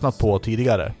ju lyssnat på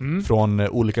tidigare från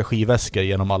olika skivväskor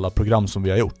genom alla program som vi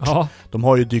har gjort. Ja. De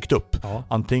har ju dykt upp. Ja.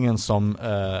 Antingen som...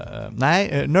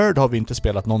 Nerd har vi inte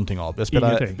spelat någonting av. Vi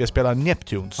spelar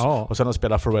Neptunes och sen har vi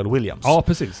spelat Pharrell Williams. Ja,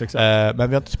 precis. Exakt. Men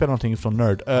vi har inte spelat någonting från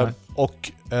Nerd.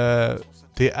 Och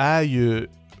det är ju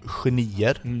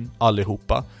genier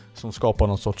allihopa som skapar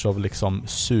någon sorts av liksom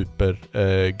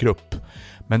supergrupp.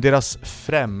 Men deras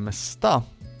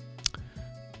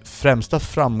främsta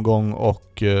framgång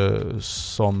och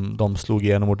som de slog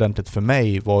igenom ordentligt för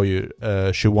mig var ju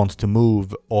She Wants to Move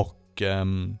och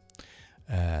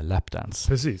Lapdance.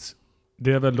 Precis.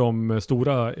 Det är väl de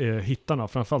stora hittarna,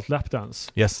 framförallt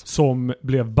Lapdance, yes. som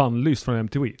blev bannlyst från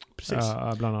MTV. Precis.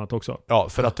 Bland annat också. Ja,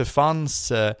 för att det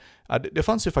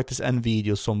fanns ju faktiskt en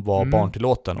video som var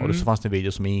barntillåten och så fanns det en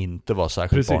video som inte var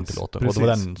särskilt barntillåten. Och det var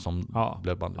den som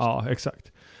blev bannlyst. Ja,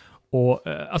 exakt. Och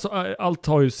alltså, allt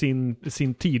har ju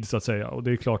sin tid så att säga, och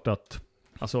det är klart att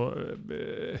alltså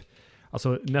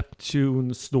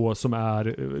Neptunes då, som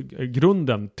är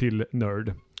grunden till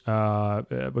Nerd,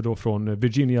 var då från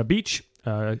Virginia Beach.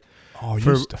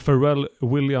 Pharrell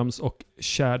Williams och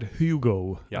Chad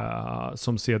Hugo,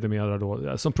 som sedermera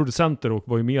då som producenter, och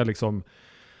var ju mer liksom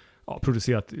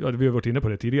producerat, vi har varit inne på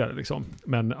det tidigare liksom,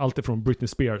 men allt ifrån Britney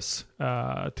Spears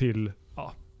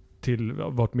till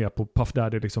varit med på Puff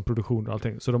Daddy liksom, produktion och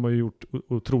allting. Så de har ju gjort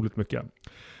otroligt mycket.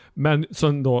 Men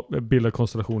sen då bildar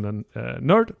konstellationen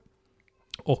Nerd.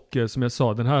 Och som jag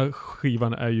sa, den här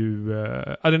skivan är ju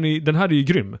den här är ju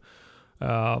grym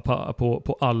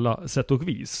på alla sätt och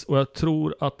vis. Och jag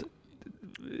tror att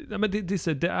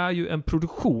det är ju en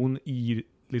produktion i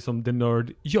liksom det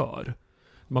Nerd gör.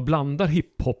 Man blandar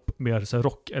hiphop med så här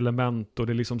rockelement, och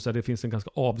det är liksom så här, det finns en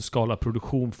ganska avskalad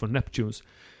produktion från Neptunes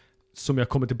som jag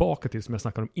kommer tillbaka till, som jag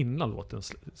snackade om innan låten,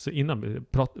 så innan vi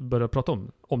började prata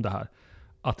om det här,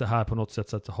 att det här på något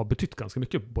sätt har betytt ganska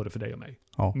mycket både för dig och mig,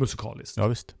 musikaliskt. Ja,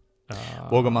 visst.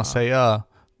 Vågar man säga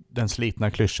den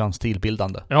slitna klyschan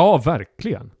stilbildande? Ja,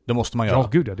 verkligen. Det måste man göra. Ja,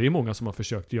 gud ja. Det är många som har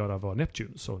försökt göra vad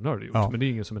Neptunes och Nerd gjort, men det är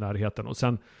ingen som är närheten. Och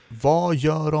sen, vad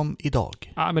gör de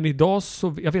idag? Men idag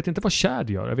så, jag vet inte vad Chad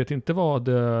gör. Jag vet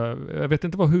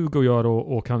inte vad Hugo gör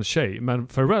och han Shay. Men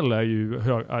Pharrell är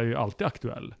ju alltid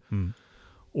aktuell.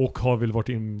 Och har väl varit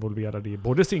involverad i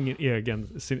både sin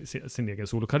egen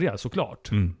solokarriär såklart,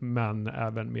 men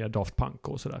även med Daft Punk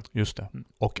och sådär. Just det.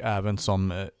 Och även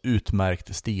som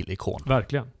utmärkt stilikon.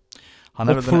 Verkligen. Han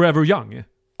är och Forever Young.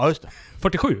 Ja, just det.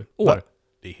 47 år.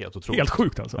 Det är helt otroligt. Helt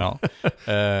sjukt alltså. Ja.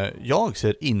 Jag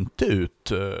ser inte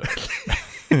ut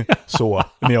så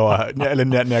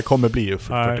när jag kommer bli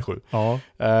 47. Ja.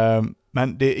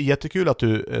 Men det är jättekul att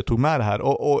du tog med det här.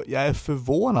 Och jag är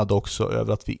förvånad också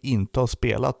över att vi inte har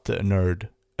spelat Nerd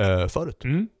förut.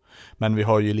 Men vi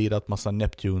har ju lirat massa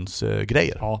Neptunes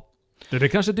grejer. Ja. Det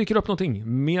kanske dyker upp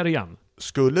någonting mer igen.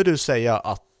 Skulle du säga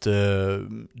att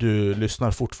du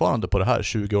lyssnar fortfarande på det här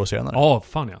 20 år senare? Ja,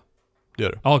 fan ja. Det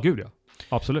gör du? Ja, gud ja.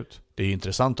 Absolut. Det är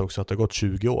intressant också att det har gått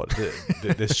 20 år.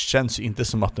 Det känns inte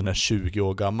som att den är 20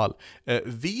 år gammal.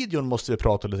 Videon måste vi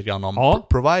prata lite grann om. Ja.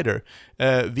 Provider.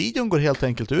 Videon går helt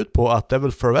enkelt ut på att det är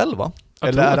väl Pharrell, va?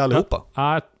 Eller är det allihopa?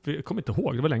 Jag kommer inte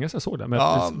ihåg. Det var länge sedan jag såg det. Men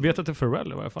jag vet att det är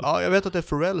Pharrell i varje fall. Ja, jag vet att det är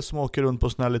Pharrell som åker runt på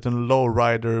sån här liten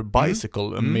lowrider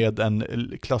bicycle med en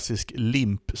klassisk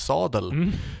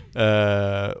limpsadel.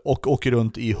 Och åker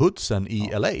runt i hoodsen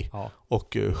i LA.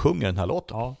 Och sjunger den här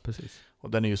låten. Ja, precis. Och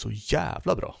den är ju så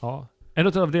jävla bra. Ja. En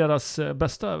av deras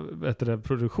bästa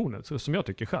produktioner, som jag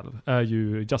tycker själv, är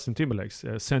ju Justin Timberlakes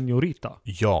Señorita.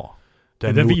 Ja.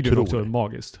 Den videon också är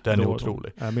magiskt. Den är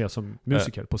otrolig. Är med som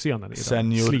musiker på scenen i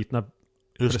den slitna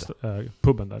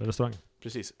puben där, restaurangen.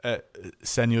 Precis.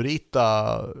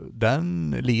 Senorita,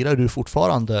 den lirar du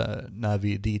fortfarande när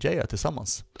vi DJar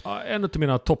tillsammans. Ja, en av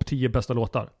mina topp 10 bästa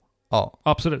låtar. Ja.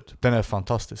 Absolut. Den är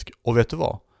fantastisk. Och vet du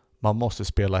vad? Man måste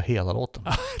spela hela låten.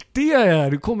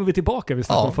 Det kommer vi tillbaka, vi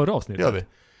snackade om förra avsnittet. Det gör vi.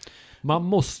 Man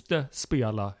måste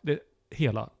spela det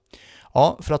hela.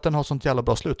 Ja, för att den har sånt jävla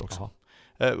bra slut också.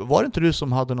 Var det inte du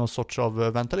som hade någon sorts av,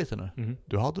 vänta lite nu,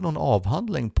 du hade någon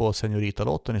avhandling på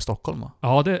Senorita-låten i Stockholm, va?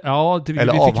 Ja, vi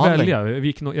fick välja.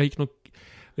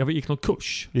 Jag gick någon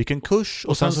kurs. Du gick en kurs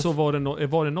och sen så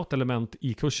var det något element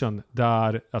i kursen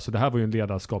där, alltså det här var ju en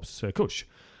ledarskapskurs.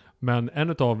 Men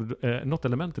något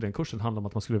element i den kursen handlade om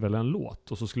att man skulle välja en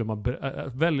låt och så skulle man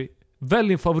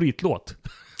välja en favoritlåt.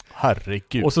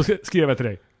 Herregud. Och så skrev jag till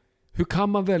dig: hur kan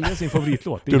man välja sin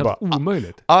favoritlåt? Det är helt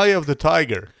omöjligt. Eye of the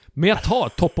Tiger. Men jag tar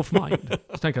Top of Mind.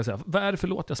 Så tänker jag så här, vad är det för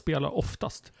låt jag spelar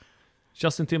oftast?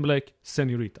 Justin Timberlake,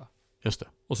 Senorita. Just det.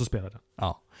 Och så spelar den.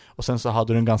 Ja. Och sen så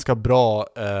hade du en ganska bra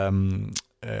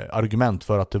argument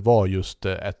för att det var just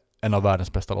en av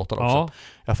världens bästa låtar också. Ja.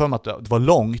 Jag för mig att det var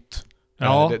långt.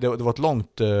 Ja. Det var ett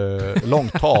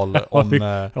långt tal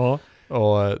om...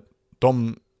 Och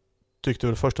de tyckte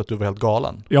väl först att du var helt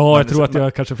galen. Ja, jag tror att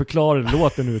jag kanske förklarade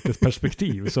låten ur ett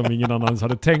perspektiv som ingen annan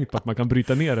hade tänkt på, att man kan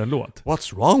bryta ner en låt.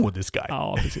 What's wrong with this guy?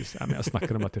 Ja, precis. Ja, men jag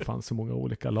snackade om att det fanns så många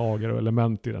olika lager och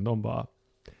element i den. De bara,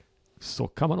 så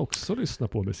kan man också lyssna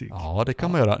på musik. Ja, det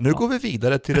kan man göra. Nu går vi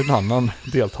vidare till en annan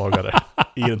deltagare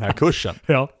i den här kursen.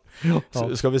 Ja.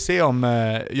 Ska vi se om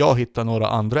jag hittar några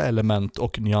andra element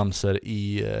och nyanser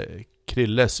i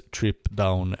Krilles Trip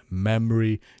Down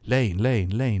Memory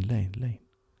Lane.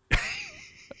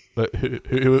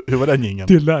 Hur var den jingeln?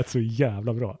 Det lät så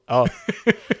jävla bra. Ja,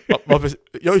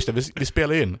 just det, vi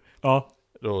spelar in. Ja.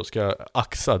 Då ska jag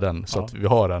axa den så att vi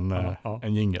har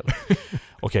en jingle.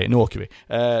 Okej, nu åker vi.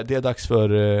 Det är dags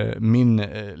för min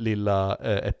lilla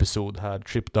episod här,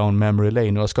 Trip Down Memory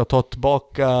Lane. Och jag ska ta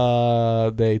tillbaka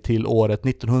dig till året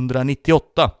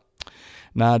 1998.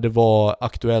 När det var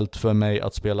aktuellt för mig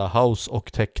att spela house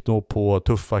och techno på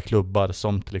tuffa klubbar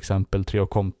som till exempel Trio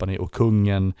Company och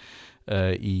Kungen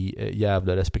i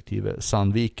Gävle respektive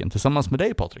Sandviken. Tillsammans med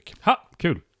dig, Patrik. Ha,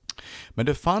 kul! Men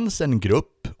det fanns en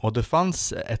grupp och det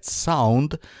fanns ett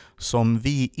sound som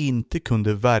vi inte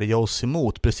kunde värja oss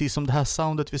emot. Precis som det här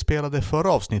soundet vi spelade i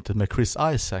förra avsnittet med Chris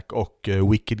Isaac och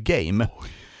Wicked Game.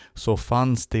 Så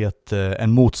fanns det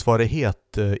en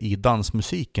motsvarighet i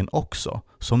dansmusiken också.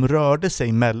 Som rörde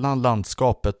sig mellan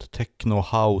landskapet techno,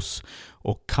 house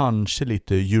och kanske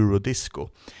lite eurodisco.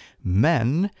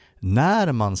 Men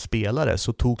när man spelade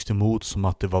så togs det emot som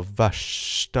att det var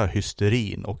värsta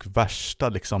hysterin och värsta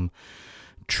liksom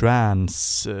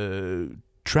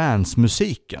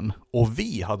transmusiken. Och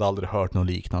vi hade aldrig hört något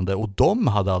liknande och de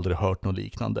hade aldrig hört något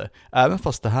liknande. Även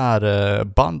fast det här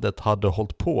bandet hade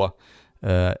hållit på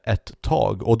ett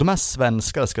tag. Och de är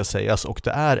svenskar ska sägas och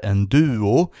det är en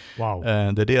duo. Wow.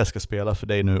 Det är det jag ska spela för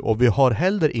dig nu. Och vi har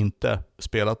heller inte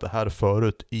spelat det här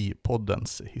förut i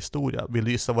poddens historia. Vill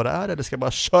du gissa vad det är eller ska jag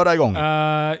bara köra igång?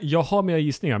 Jag har mer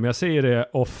gissningar men jag säger det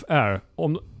off air.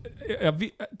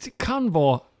 Det kan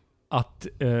vara att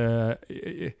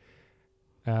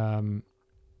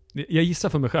jag gissar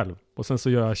för mig själv och sen så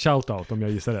gör jag shoutout om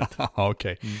jag gissar rätt.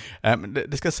 Okej.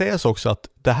 Det ska sägas också att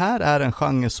det här är en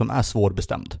genre som är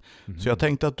svårbestämd. Så jag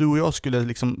tänkte att du och jag skulle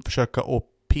liksom försöka att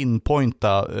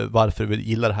pinpointa varför vi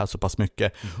gillar det här så pass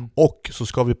mycket. Och så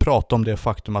ska vi prata om det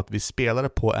faktum att vi spelade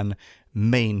på en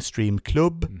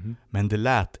mainstream-klubb men det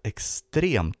lät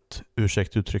extremt,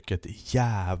 ursäkta uttrycket,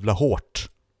 jävla hårt.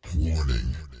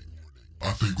 Warning.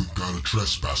 I think we've got a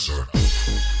trespasser.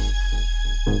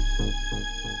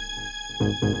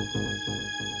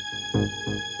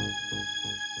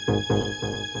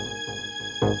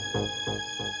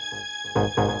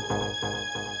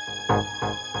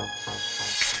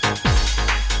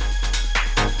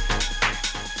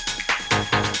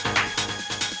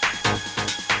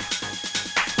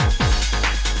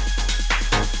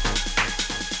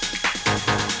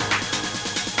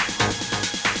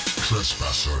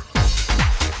 Trespasser.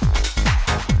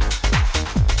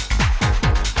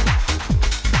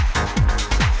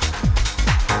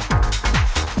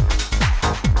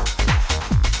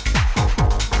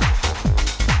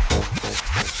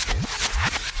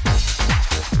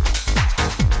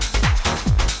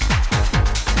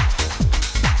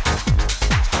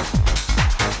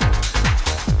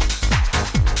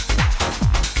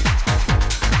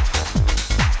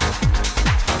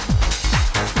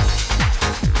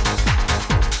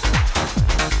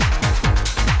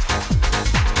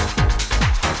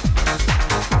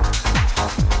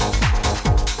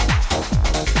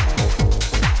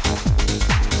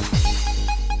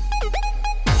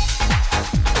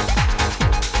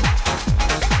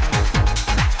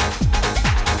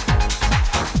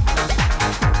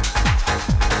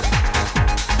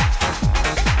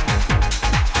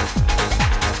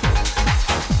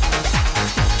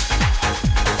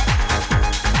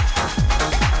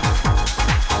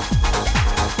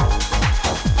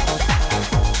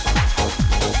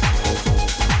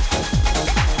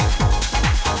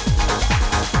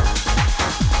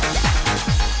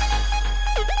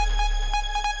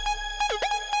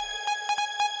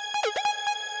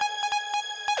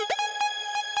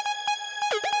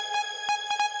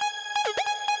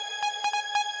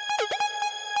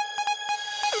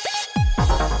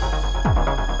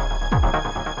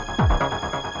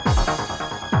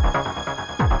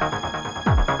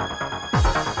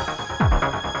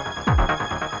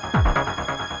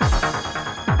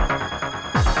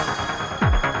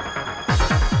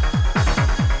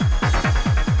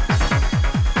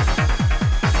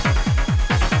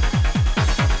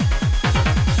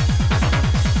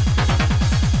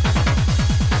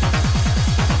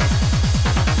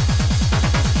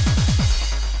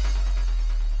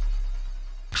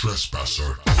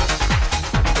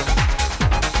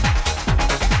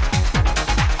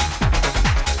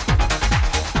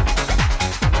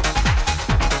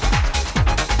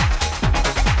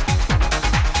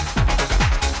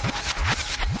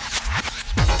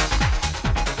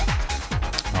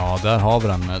 Där har vi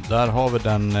den. Där har vi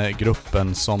den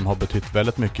gruppen som har betytt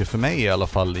väldigt mycket för mig i alla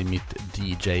fall i mitt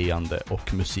DJande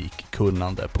och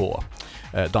musikkunnande på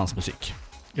dansmusik.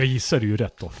 Jag gissade ju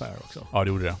rätt off här också. Ja, det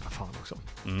gjorde det. Fan också.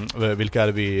 Vilka är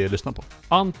det vi lyssnar på?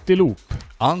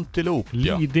 Antiloop,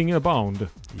 Leading Abound.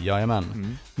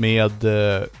 Jajamän. Med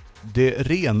det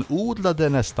renodlade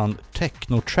nästan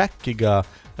techno-trackiga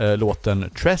låten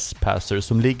Trespasser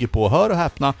som ligger på, hör och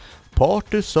häpna,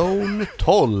 Party Zone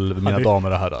 12, mina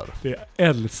damer och herrar. Jag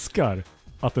älskar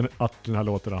att den här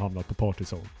låten har hamnat på Party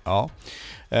Zone. Ja.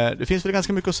 Det finns väl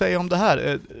ganska mycket att säga om det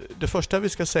här. Det första vi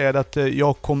ska säga är att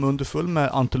jag kom underfull med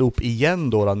Antiloop igen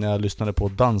då när jag lyssnade på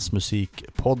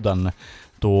Dansmusikpodden.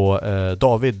 Då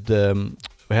David,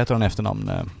 vad heter han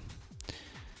efternamn?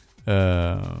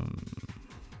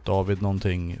 David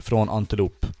någonting från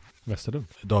Antiloop.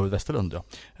 David Westerlund, ja.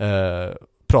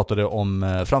 Pratade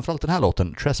om framförallt den här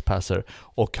låten, Trespasser,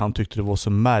 och han tyckte det var så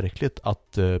märkligt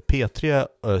att P3,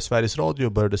 Sveriges Radio,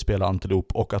 började spela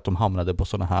Antiloop och att de hamnade på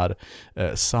såna här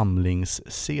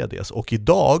samlings-CDs. Och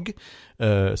idag,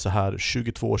 så här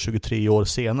 22-23 år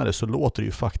senare, så låter det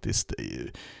ju faktiskt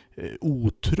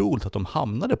otroligt att de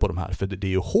hamnade på de här, för det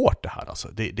är ju hårt det här alltså.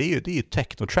 Det är ju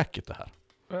techno-tracket det här.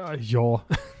 Ja,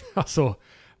 alltså,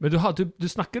 men du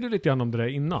snackade lite grann om det där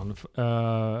innan.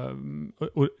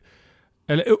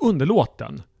 Eller under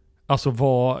låten. Alltså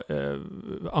vad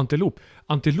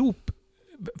Antiloop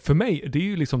för mig, det är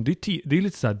ju liksom det är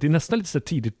lite så här, det är nästan lite så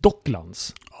tidigt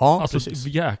Docklands. Ja, alltså precis.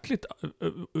 Jäkligt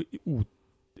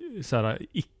så här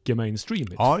icke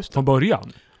mainstreamigt från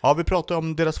början. Ja, vi pratade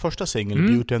om deras första singel,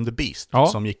 Beauty and the Beast,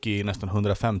 som gick i nästan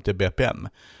 150 bpm,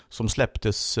 som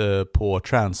släpptes på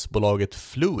transbolaget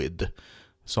Fluid,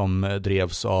 som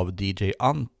drevs av DJ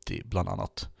Anti bland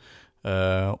annat.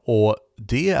 Och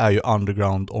det är ju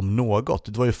underground om något.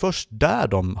 Det var ju först där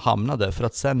de hamnade, för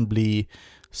att sen bli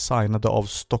signade av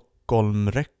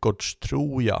Stockholm Records,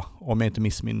 tror jag, om jag inte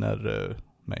missminner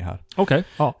mig här. Okej.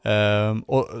 Ja.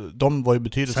 Och de var ju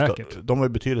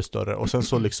betydligt större, och sen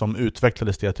så liksom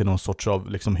utvecklades det till någon sorts av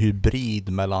liksom hybrid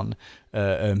mellan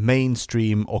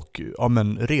mainstream och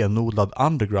renodlad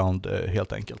underground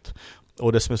helt enkelt.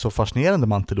 Och det som är så fascinerande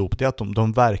med Antiloop, det är att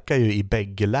de verkar ju i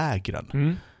bägge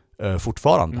lägren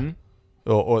fortfarande.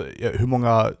 Och hur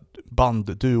många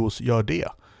bandduos gör det?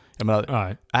 Jag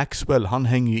menar, Axwell, han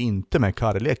hänger ju inte med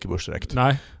Kari Lekeburs direkt.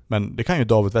 Nej. Men det kan ju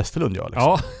David Westerlund göra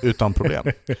liksom, utan problem.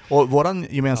 Och våran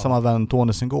gemensamma vän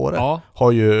Tony Sengore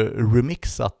har ju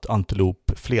remixat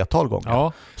Antiloop flertal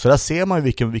gånger. Så där ser man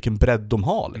ju vilken bredd de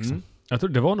har liksom. Jag tror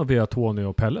det var nog via Tony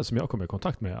och Pelle som jag kom i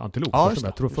kontakt med Antiloop.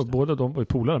 Jag tror för båda de var ju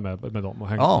polare med dem och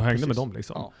hängde med dem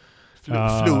liksom.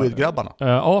 Fluid-grabbarna.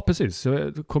 Ja, precis.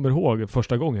 Jag kommer ihåg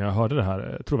första gången jag hörde det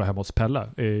här, jag tror det var hemma hos Pelle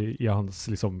i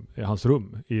hans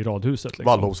rum i radhuset. Liksom.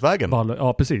 Vallhovsvägen?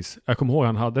 Ja, precis. Jag kommer ihåg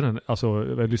han hade den, alltså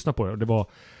jag lyssnade på det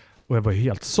och jag var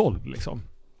helt såld liksom.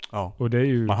 Ja. Och det är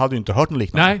ju... Man hade ju inte hört något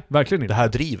liknande. Nej, verkligen inte. Det här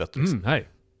drivet. Liksom. Nej.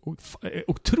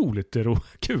 Otroligt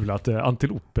kul att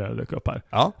Antiloop dök upp här.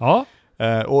 Ja.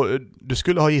 Och du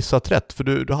skulle ha gissat rätt, för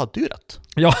du hade ju rätt.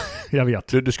 Ja, jag vet.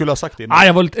 Du skulle ha sagt det.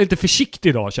 Jag var lite försiktig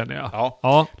idag, känner jag.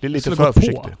 Ja. Det är lite för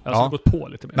försiktig. Jag skulle gått på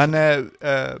lite mer. Men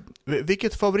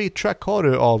vilket favorittrack har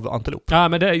du av Antiloop? Ja,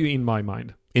 men det är ju In My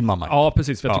Mind. In My Mind. Ja,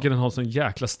 precis. För jag tycker den har sån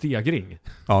jäkla stegring.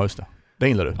 Ja, just det. Det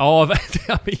gillar du? Ja,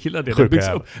 jag gillar det.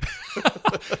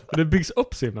 Det byggs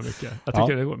upp så himla mycket. Jag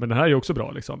tycker det går. Men den här är ju också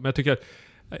bra liksom. Men jag tycker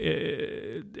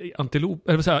Antiloop,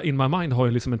 eller säga, In My Mind har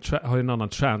ju liksom har en annan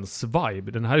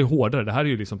trance-vibe. Den här är ju hårdare. Det här är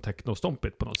ju liksom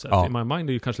techno-stompigt på något sätt. In My Mind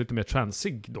är ju kanske lite mer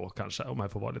transig då kanske, om man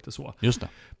får vara lite så. Just det.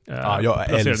 Jag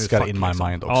älskar In My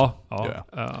Mind också.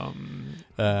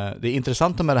 Det är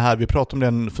intressant med det här. Vi pratade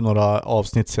om det för några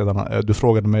avsnitt sedan. Du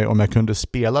frågade mig om jag kunde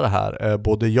spela det här.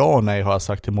 Både ja och nej har jag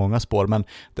sagt till många spår. Men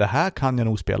det här kan jag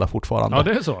nog spela fortfarande. Ja,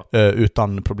 det är så.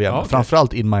 Utan problem.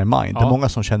 Framförallt In My Mind. Det är många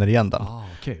som känner igen den.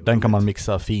 Den kan man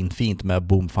mixa fint med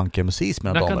boomfunk MCs.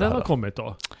 När kan den ha kommit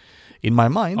då? In My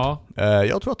Mind?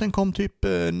 Jag tror att den kom typ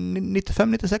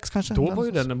 95-96 kanske. Då var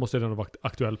ju måste den ha varit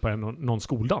aktuell på någon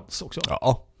skoldans också.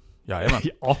 Ja. Jajamän.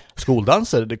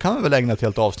 Skoldanser, det kan vi väl ägna ett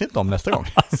helt avsnitt om nästa gång.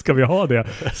 Ska vi ha det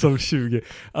som 20?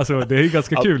 Alltså det är ju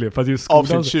ganska kul. För att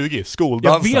avsnitt 20,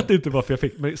 skoldansen. Jag vet inte varför jag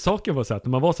fick, men saken var så att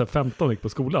när man var så här 15 och gick på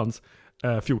skolans,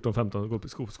 14-15 och gå på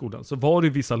skolan, så var det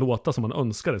vissa låtar som man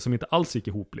önskade som inte alls gick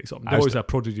ihop liksom. Det var ju så här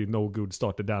Prodigy, No Good,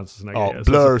 Start the Dance och såna grejer.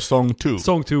 Blur, Song 2.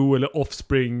 Song 2 eller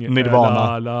Offspring,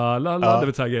 Nirvana. Det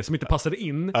vet så här grejer som inte passade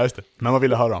in. Ja, just det. Men man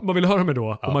ville höra dem. Man ville höra dem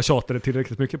då, och man tjatade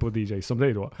tillräckligt mycket på DJs som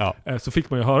dig då. Så fick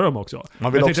man ju höra dem också.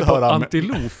 Man vill också höra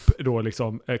Antiloop då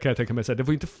liksom, kan jag tänka mig säga,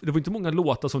 det var inte många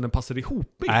låtar som den passade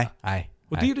ihop i. Nej.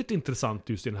 Och det är ju lite intressant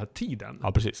just i den här tiden.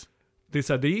 Ja, precis. det är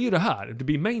så här, det är ju det här. Det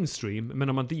blir mainstream, men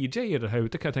när man DJar det här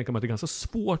ute kan jag tänka mig att det är ganska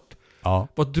svårt. Ja.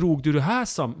 Vad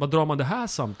drar man det här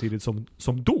samtidigt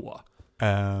som då?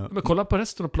 Men kolla på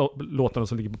resten av låtarna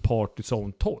som ligger på Party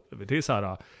Zone 12. Det är så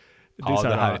här...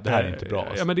 Det här är inte bra.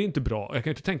 Ja, men det är inte bra. Jag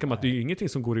kan inte tänka mig att det är ingenting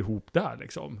som går ihop där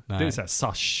liksom. Det är så här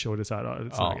Sash och det är så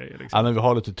här grejer liksom. Ja, men vi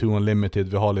har lite Too Unlimited,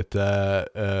 vi har lite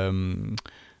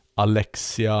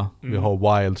Alexia, vi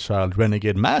har Wild Child,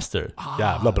 Renegade Master.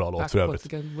 Jävla bra låt för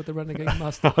övrigt. With the Renegade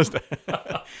Master.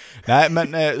 Nej,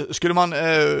 men skulle man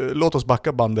låt oss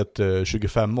backa bandet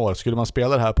 25 år. Skulle man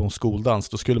spela det här på en skoldans,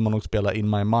 då skulle man nog spela In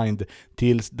My Mind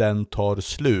tills den tar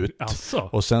slut. Asså.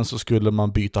 Och sen så skulle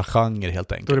man byta genre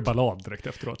helt enkelt. Då är det ballad direkt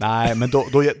efteråt. Nej, men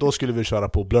då skulle vi köra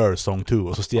på Blur Song 2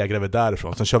 och så stegrar vi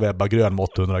därifrån. Sen kör vi Ebba Grön med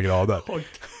 800 grader.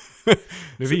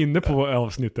 Nu är vi inne på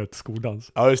avsnittet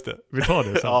skoldans. Ja, just det. Vi tar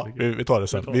det sen. Ja, vi tar det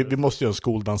sen. Vi måste göra en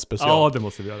skoldans special. Ja, det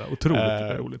måste vi göra.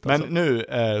 Otroligt roligt. Men alltså. nu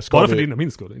ska bara vi... för din och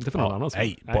min skull, inte för någon annans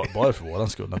skull. Nej, bara för våran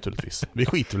skull naturligtvis. Vi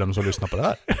skiter väl om som lyssnar på det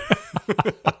här.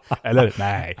 Eller?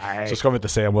 Nej. Så ska vi inte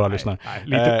säga om våra lyssnare.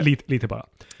 Nej, lite bara.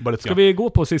 Ska vi gå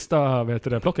på sista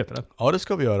plocket eller? Ja, det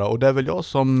ska vi göra. Och det är väl jag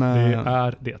som... Det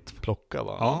är det. Plocka,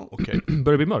 va? Ja, okej.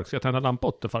 Börjar det bli mörkt? Ska jag tända lampa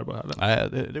åt farbror här? Eller?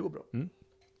 Nej, det går bra.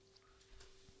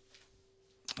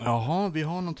 Jaha, vi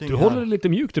har någonting Du här. håller det lite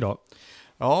mjukt idag.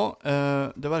 Ja,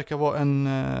 det verkar vara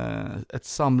ett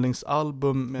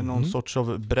samlingsalbum med någon sorts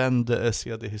av bränd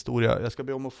CD-historia. Jag ska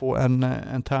be om att få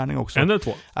en tärning också. En eller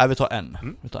två? Nej, vi tar en.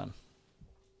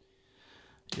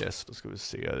 Yes, då ska vi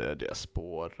se. Det är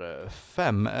spår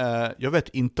 5. Jag vet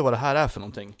inte vad det här är för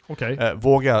någonting. Okej.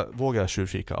 Våga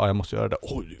tjuvkika. Ja, jag måste göra det.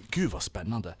 Oj, gud vad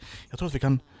spännande. Jag tror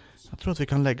att vi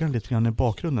kan lägga den lite grann i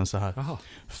bakgrunden så här. Aha.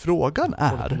 Frågan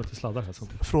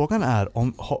är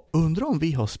undrar om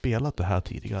vi har spelat det här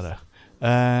tidigare.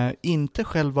 Inte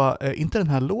den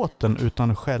här låten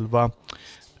utan själva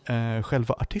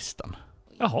artisten.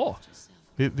 Jaha.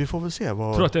 Vi får väl se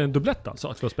vad... Tror du att det är en dubblett alltså?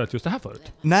 Att vi har spelat just det här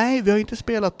förut? Nej, vi har inte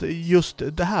spelat just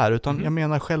det här utan jag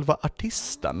menar själva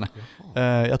artisten.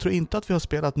 Jag tror inte att vi har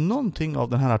spelat någonting av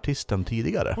den här artisten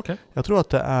tidigare. Okay. Jag tror att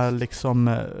det är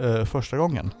liksom första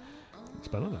gången.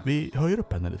 Spännande. Vi höjer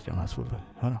upp henne lite grann här så får vi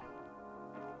höra.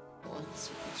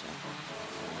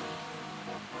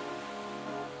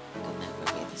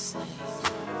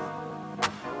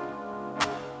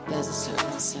 There's a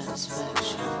certain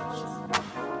satisfaction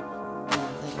and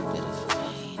a little bit of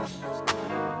pain.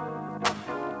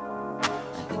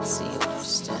 I can see you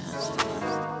understand.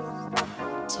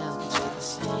 Tell me you're the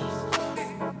same.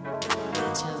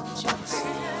 Tell me you're the same.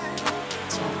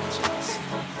 Tell me you're the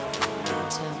same.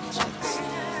 Tell me you're the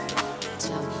same.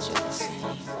 Tell me you're the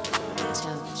same.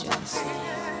 Tell me you're the same.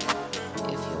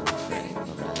 If you're afraid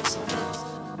we'll rise above.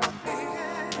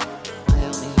 I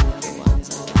only heard the ones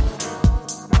I love.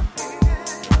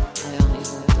 I only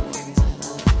heard the ones I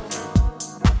love.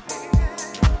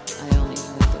 I only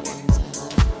heard the ones I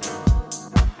love.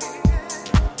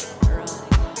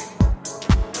 Erotica,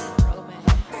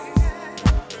 romance,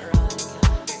 erotica,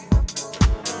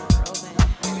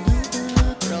 romance,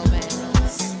 romance.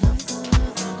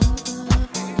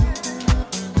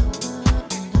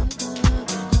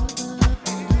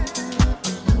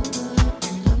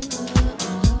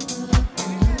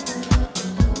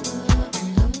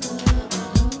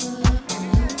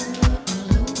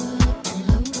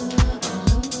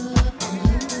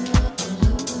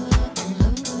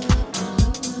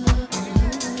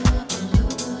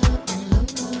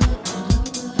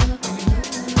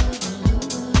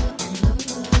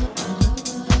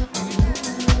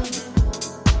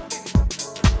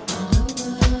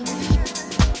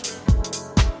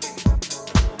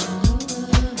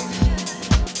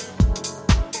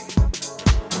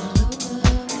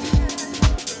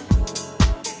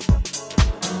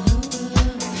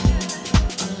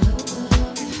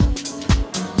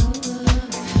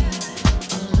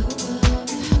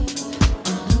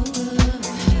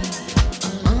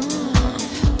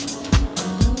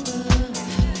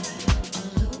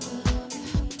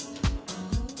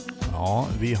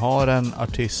 Vi har en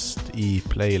artist i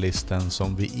playlisten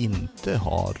som vi inte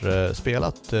har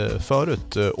spelat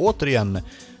förut. Återigen,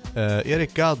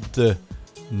 Eric Gadd,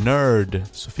 Nerd,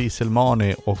 Sophie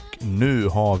Zelmani och nu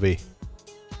har vi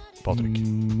Patrik.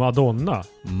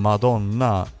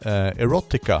 Madonna,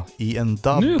 Erotica i en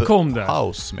dub nu kom det.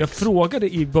 House mix. Jag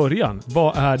frågade i början,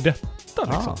 vad är detta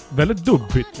liksom? Väldigt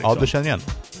dubbigt liksom. Ja, du känner igen.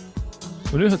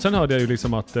 Och nu, sen hörde jag ju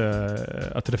liksom att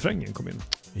refrängen kom in.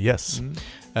 Yes.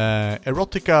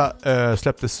 Erotica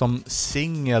släpptes som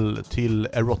singel till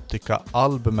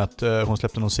Erotica-albumet. Hon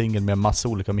släppte någon singel med massa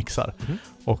olika mixar.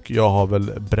 Och jag har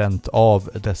väl bränt av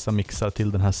dessa mixar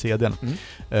till den här CDn.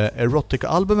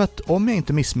 Erotica-albumet, om jag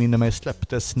inte missminner mig,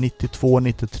 släpptes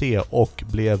 92-93 och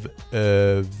blev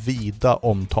vida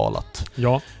omtalat.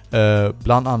 Ja.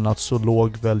 Bland annat så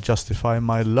låg väl Justify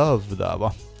My Love där,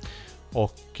 va?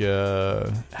 Och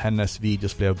hennes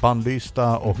videos blev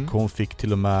bannlysta och hon fick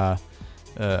till och med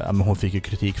hon fick ju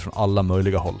kritik från alla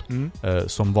möjliga håll.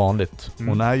 Som vanligt.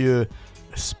 Hon är ju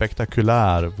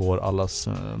spektakulär, vår allas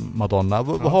Madonna.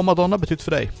 Vad har Madonna betytt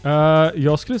för dig?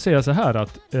 Jag skulle säga så här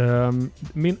att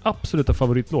min absoluta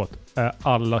favoritlåt är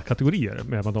alla kategorier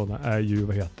med Madonna är ju,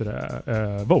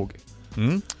 Vogue.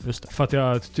 Just det. För att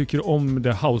jag tycker om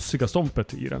det houseiga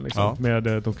stompet i den liksom, med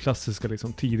de klassiska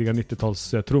liksom, tidiga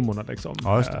 90-tals trummorna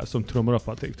liksom, som trummar upp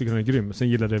allt. Jag tycker den är grym. Sen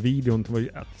gillade jag videon, det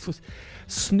var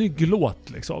snygg låt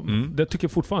liksom. Det tycker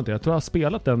jag fortfarande. Jag tror jag har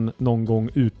spelat den någon gång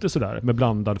ute sådär med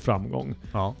blandad framgång.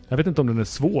 Jag vet inte om den är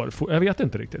svår, jag vet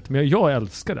inte riktigt, men jag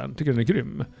älskar den, tycker den är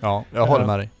grym. Ja, jag håller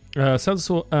med dig.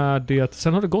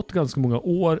 Sen har det gått ganska många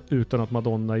år utan att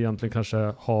Madonna egentligen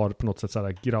kanske har på något sätt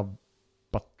såhär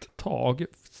tag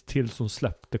tills hon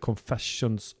släppte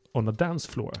Confessions on a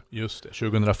Dance Floor. Just det,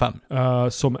 2005.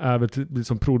 Som är väl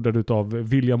liksom prodad utav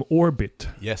William Orbit,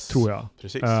 tror jag.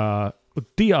 Precis. Och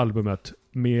det albumet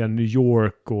med New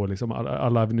York och liksom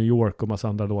alla New York och massa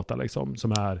andra låtar liksom,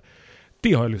 som är,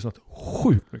 det har jag lyssnat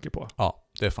sjukt mycket på. Ja,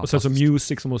 det är fantastiskt. Och sen så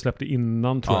Music som hon släppte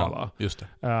innan, tror jag, va? Just det.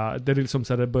 Det är liksom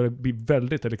så här, det börjar bli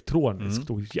väldigt elektroniskt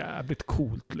och jävligt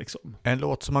coolt liksom. En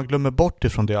låt som man glömmer bort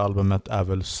ifrån det albumet är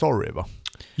väl Sorry, va?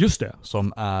 Just det.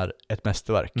 Som är ett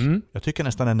mästerverk. Jag tycker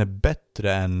nästan den är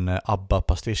bättre än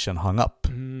ABBA-pastishen Hung Up.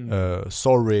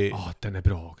 Sorry. Den är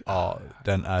bra. Ja,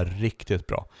 den är riktigt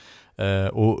bra.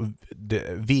 Och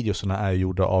videoserna är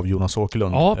gjorda av Jonas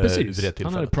Åkerlund. Ja, precis.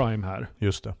 Han hade Prime här.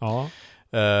 Just det. Ja.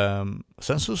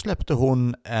 Sen så släppte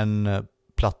hon en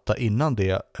platta innan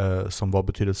det som var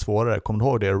betydligt svårare. Kommer du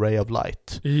ihåg det? Ray of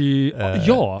Light.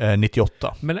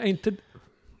 98. Men är inte...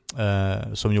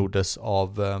 som gjordes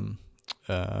av...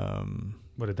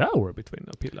 var det där Orbit var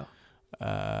inne och pilla?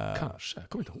 Kanske. Jag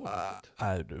kommer inte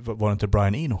ihåg. Var det inte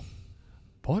Brian Eno?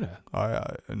 Var det?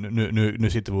 Ja, nu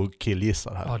sitter vi och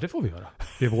killgissar här. Ja, det får vi göra.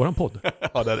 Det är våran podd.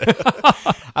 Ja, det är det.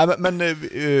 Nej, men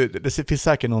det finns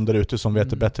säkert någon där ute som vet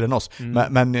det bättre än oss.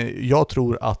 Men jag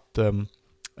tror att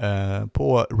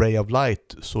på Ray of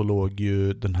Light så låg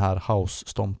ju den här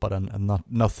house-stomparen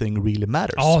Nothing Really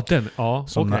Matters. Ja, den. Ja,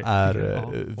 som är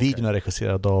videon är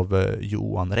regisserad av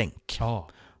Johan Renck. Ja.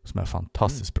 Som är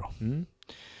fantastiskt bra.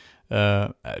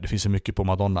 Det finns så mycket på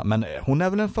Madonna, men hon är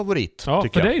väl en favorit, tycker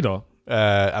jag. För dig då?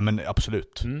 Men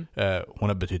absolut. Hon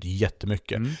har betytt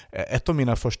jättemycket. Ett av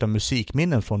mina första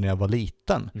musikminnen från när jag var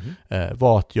liten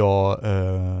var att jag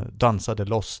dansade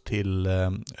loss till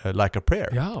Like a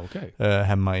Prayer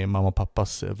hemma i mamma och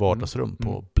pappas vardagsrum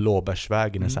på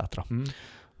Blåbärsvägen i Sätra.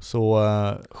 Så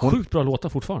sjukt bra låtar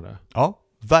fortfarande. Ja,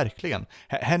 verkligen.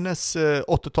 Hennes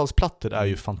 80-talsplattor är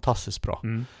ju fantastiskt bra.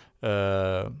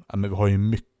 Men vi har ju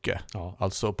mycket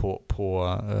alltså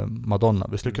på Madonna.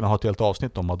 Vi skulle kunna ha ett helt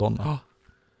avsnitt om Madonna. Ja,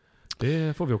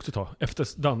 det får vi också ta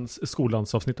efter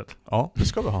skoldansavsnittet. Ja, det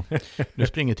ska vi ha. Nu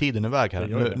springer tiden iväg här.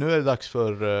 Nu är det dags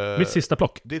för mitt sista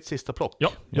plock. Ditt sista plock. Ja,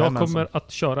 jag kommer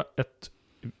att köra ett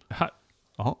här.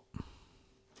 Jaha.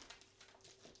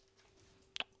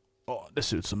 Det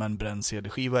ser ut som en bränd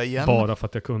CD-skiva igen. Bara för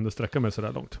att jag kunde sträcka mig så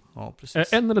där långt. Ja,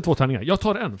 precis. En eller två tärningar. Jag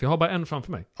tar en, för jag har bara en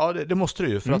framför mig. Ja, det måste du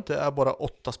ju, för att det är bara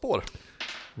 8 spår.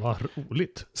 Vad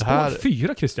roligt. Spår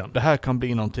 4, Christian. Det här kan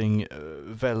bli någonting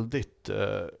väldigt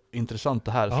intressant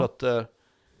det här. För att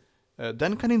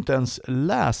den kan inte ens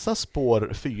läsa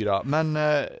spår 4. Men,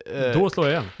 då slår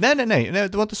jag igen. Nej,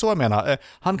 det var inte så jag menar.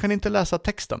 Han kan inte läsa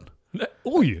texten. Nej,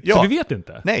 oj, så vi vet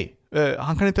inte? Nej,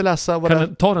 han kan inte läsa...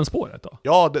 Tar den spåret då?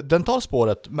 Ja, den tar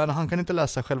spåret, men han kan inte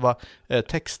läsa själva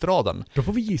textraden. Då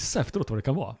får vi gissa efteråt vad det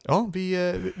kan vara. Ja,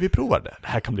 vi provar det. Det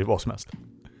här kan bli vad som helst.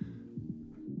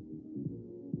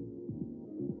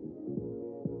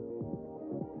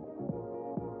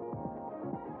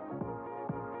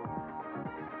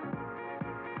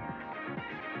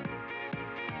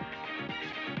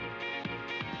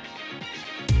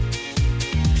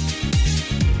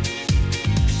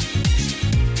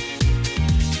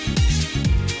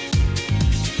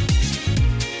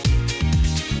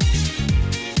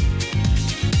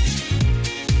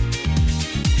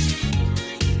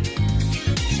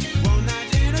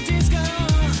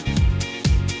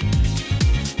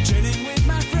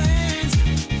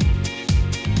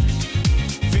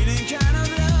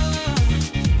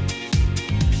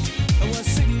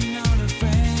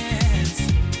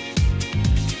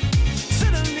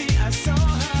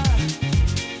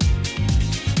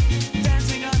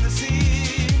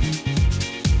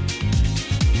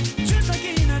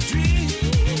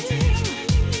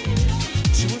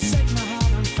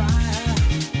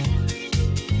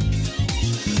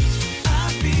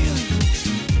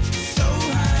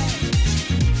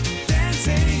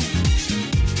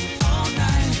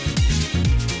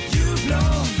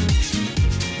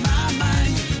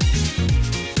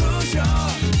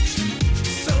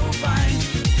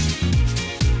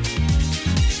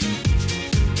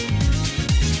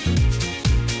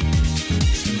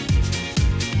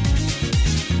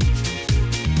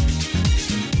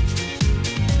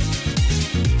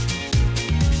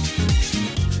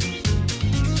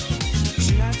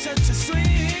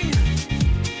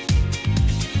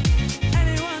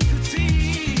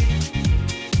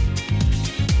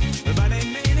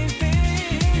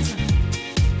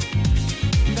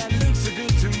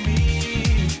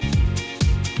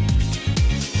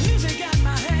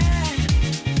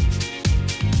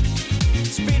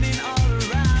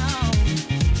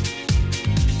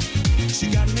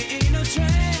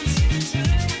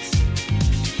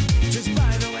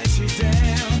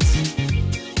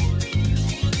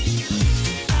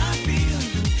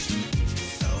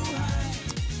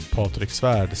 Patrik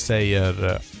Svärd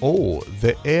säger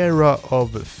the era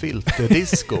of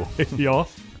filterdisco. Ja.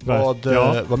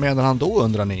 Vad menar han då,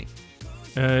 undrar ni?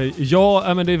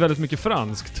 Men det är väldigt mycket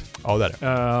franskt. Ja, det är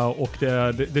det. Och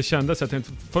det kändes, jag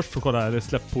tänkte först för att kolla, är det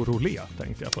släppt på Rolé,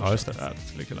 tänkte jag först. Ja, just det. Det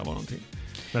skulle kunna vara någonting.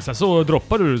 Men sen så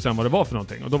droppade du sen vad det var för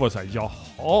någonting. Och då var det så här,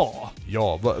 jaha.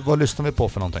 Ja, vad lyssnar vi på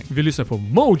för någonting? Vi lyssnar på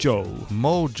Modjo.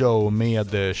 Modjo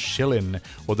med Chillin.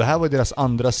 Och det här var deras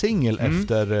andra singel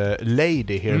efter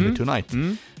Lady Hear Me Tonight.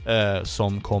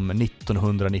 Som kom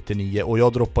 1999. Och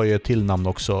jag droppar ju till namn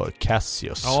också,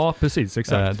 Cassius. Ja, precis,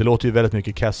 exakt. Det låter ju väldigt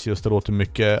mycket Cassius. Det låter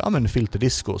mycket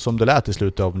filterdisco, som det lät i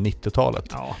slutet av 90-talet.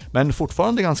 Ja. Men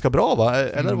fortfarande ganska bra, va?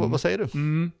 Eller vad säger du?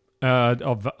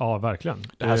 Ja, verkligen.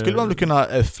 Det här skulle man väl kunna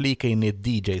flika in i ett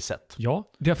DJ-set. Ja,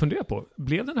 det jag funderar på.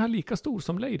 Blev den här lika stor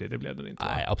som Lady? Det blev den inte.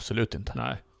 Nej, absolut inte.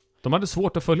 Nej. De hade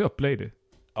svårt att följa upp Lady.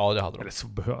 Ja, det hade de. Eller så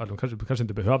de kanske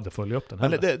inte behövde följa upp den här.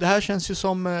 Men det här känns ju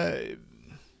som...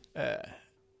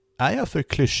 är jag för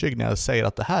klyschig när jag säger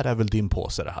att det här är väl din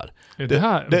påse det här? Men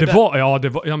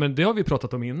det har vi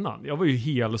pratat om innan. Jag var ju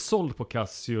helt på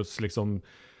Cassius, liksom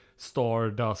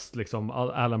Stardust, liksom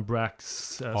Alan Brax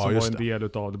som var en del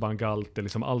utav det, Bangalte,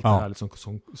 liksom allt det här liksom,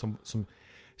 som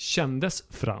kändes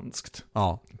franskt.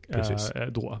 Ja, precis.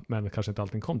 Då, men kanske inte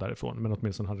allting kom därifrån, men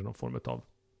åtminstone hade någon form av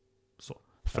så.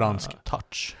 Fransk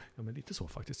touch. Ja, men lite så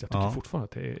faktiskt. Jag tycker fortfarande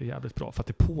att det är jävligt bra, för att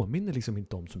det påminner liksom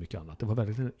inte om så mycket annat. Det var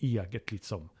väldigt en eget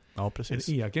liksom, en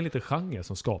egen liten genre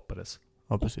som skapades.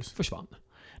 Ja, precis. Och försvann.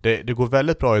 Det går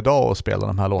väldigt bra idag att spela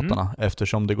de här låtarna,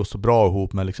 eftersom det går så bra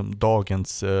ihop med liksom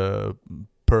dagens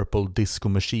Purple Disco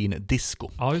Machine disco.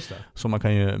 Ja, just det. Så man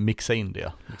kan ju mixa in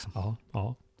det. Liksom.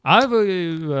 Ja.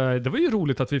 Det var ju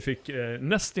roligt att vi fick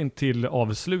nästintill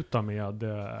avsluta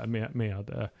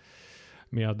med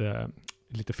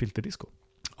lite filterdisco.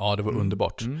 Ja, det var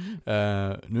underbart.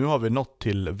 Nu har vi nått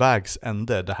till vägs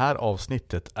ände. Det här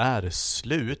avsnittet är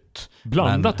slut.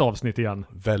 Blandat avsnitt igen.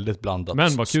 Väldigt blandat.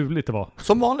 Men vad kul det var.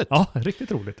 Som vanligt. Ja,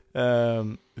 riktigt roligt.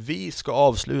 Vi ska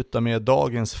avsluta med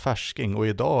dagens färsking. Och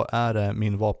idag är det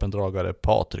min vapendragare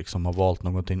Patrik som har valt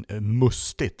någonting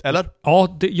mustigt. Eller?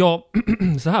 Ja,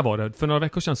 så här var det. För några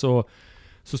veckor sedan så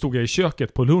stod jag i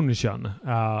köket på lunchen.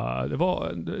 Det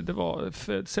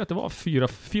var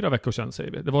 4 veckor sedan,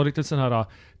 säger vi. Det var riktigt sån här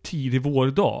tidig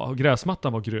vårdag.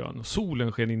 Gräsmattan var grön.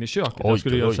 Solen sken in i köket. Jag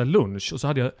skulle göra så här lunch. Och så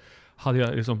hade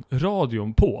jag liksom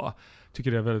radion på.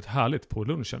 Tycker det är väldigt härligt på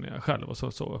lunchen när jag själv. Och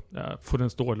så får den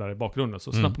stå där i bakgrunden.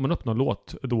 Så snappar man upp någon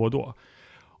låt då och då.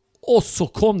 Och så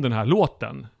kom den här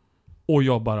låten. Och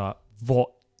jag bara, vad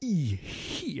i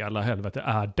hela helvete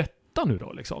är detta nu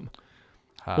då liksom?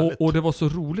 Och det var så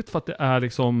roligt för att det är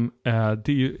liksom det är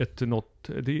ju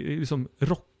det är liksom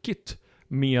rockigt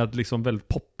med liksom väldigt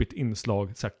poppigt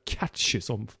inslag, så här catchy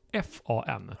som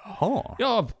FAN.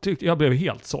 Jag blev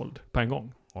helt såld på en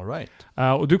gång. All right.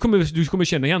 Och du kommer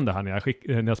känna igen det här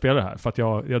när jag spelar det här, för att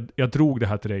jag drog det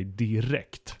här till dig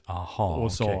direkt.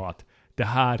 Och sa att det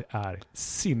här är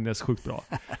sinnessjukt bra.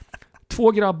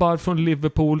 2 grabbar från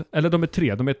Liverpool, eller de är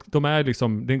 3. De är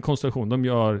liksom, det är en konstellation.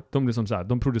 De liksom så här,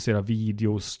 de producerar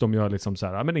videos, de gör liksom så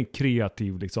här, men en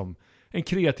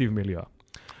kreativ miljö.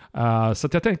 Så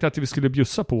att jag tänkte att vi skulle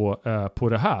bjussa på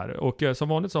det här. Och som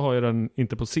vanligt så har jag den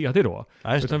inte på CD då.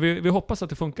 Utan vi hoppas att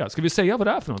det funkar. Ska vi säga vad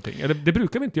det är för någonting? Eller det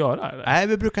brukar vi inte göra, eller? Nej,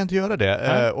 vi brukar inte göra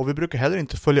det. Och vi brukar heller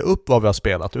inte följa upp vad vi har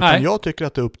spelat. Utan jag tycker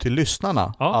att det är upp till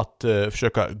lyssnarna att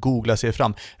försöka googla sig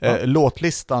fram.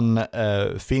 Låtlistan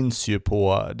finns ju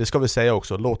på, det ska vi säga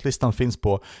också, låtlistan finns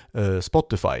på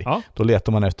Spotify. Då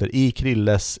letar man efter i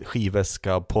Krilles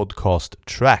Skivväska podcast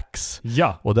tracks.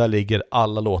 Och där ligger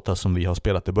alla låtar som vi har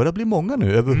spelat. Det börjar bli många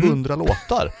nu, över 100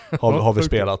 låtar har vi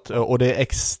spelat. Och det är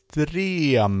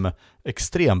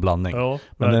extrem blandning.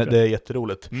 Men det är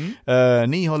jätteroligt.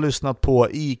 Ni har lyssnat på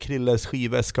i Krilles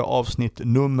Skivväska avsnitt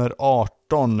nummer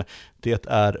 18. Det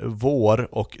är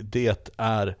vår och det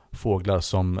är fåglar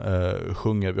som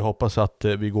sjunger. Vi hoppas att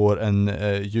vi går en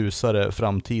ljusare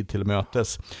framtid till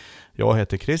mötes. Jag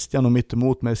heter Christian och mitt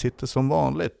emot mig sitter som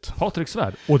vanligt Patrik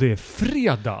Svärd. Och det är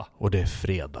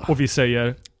fredag. Och vi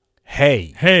säger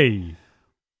hej! Hej!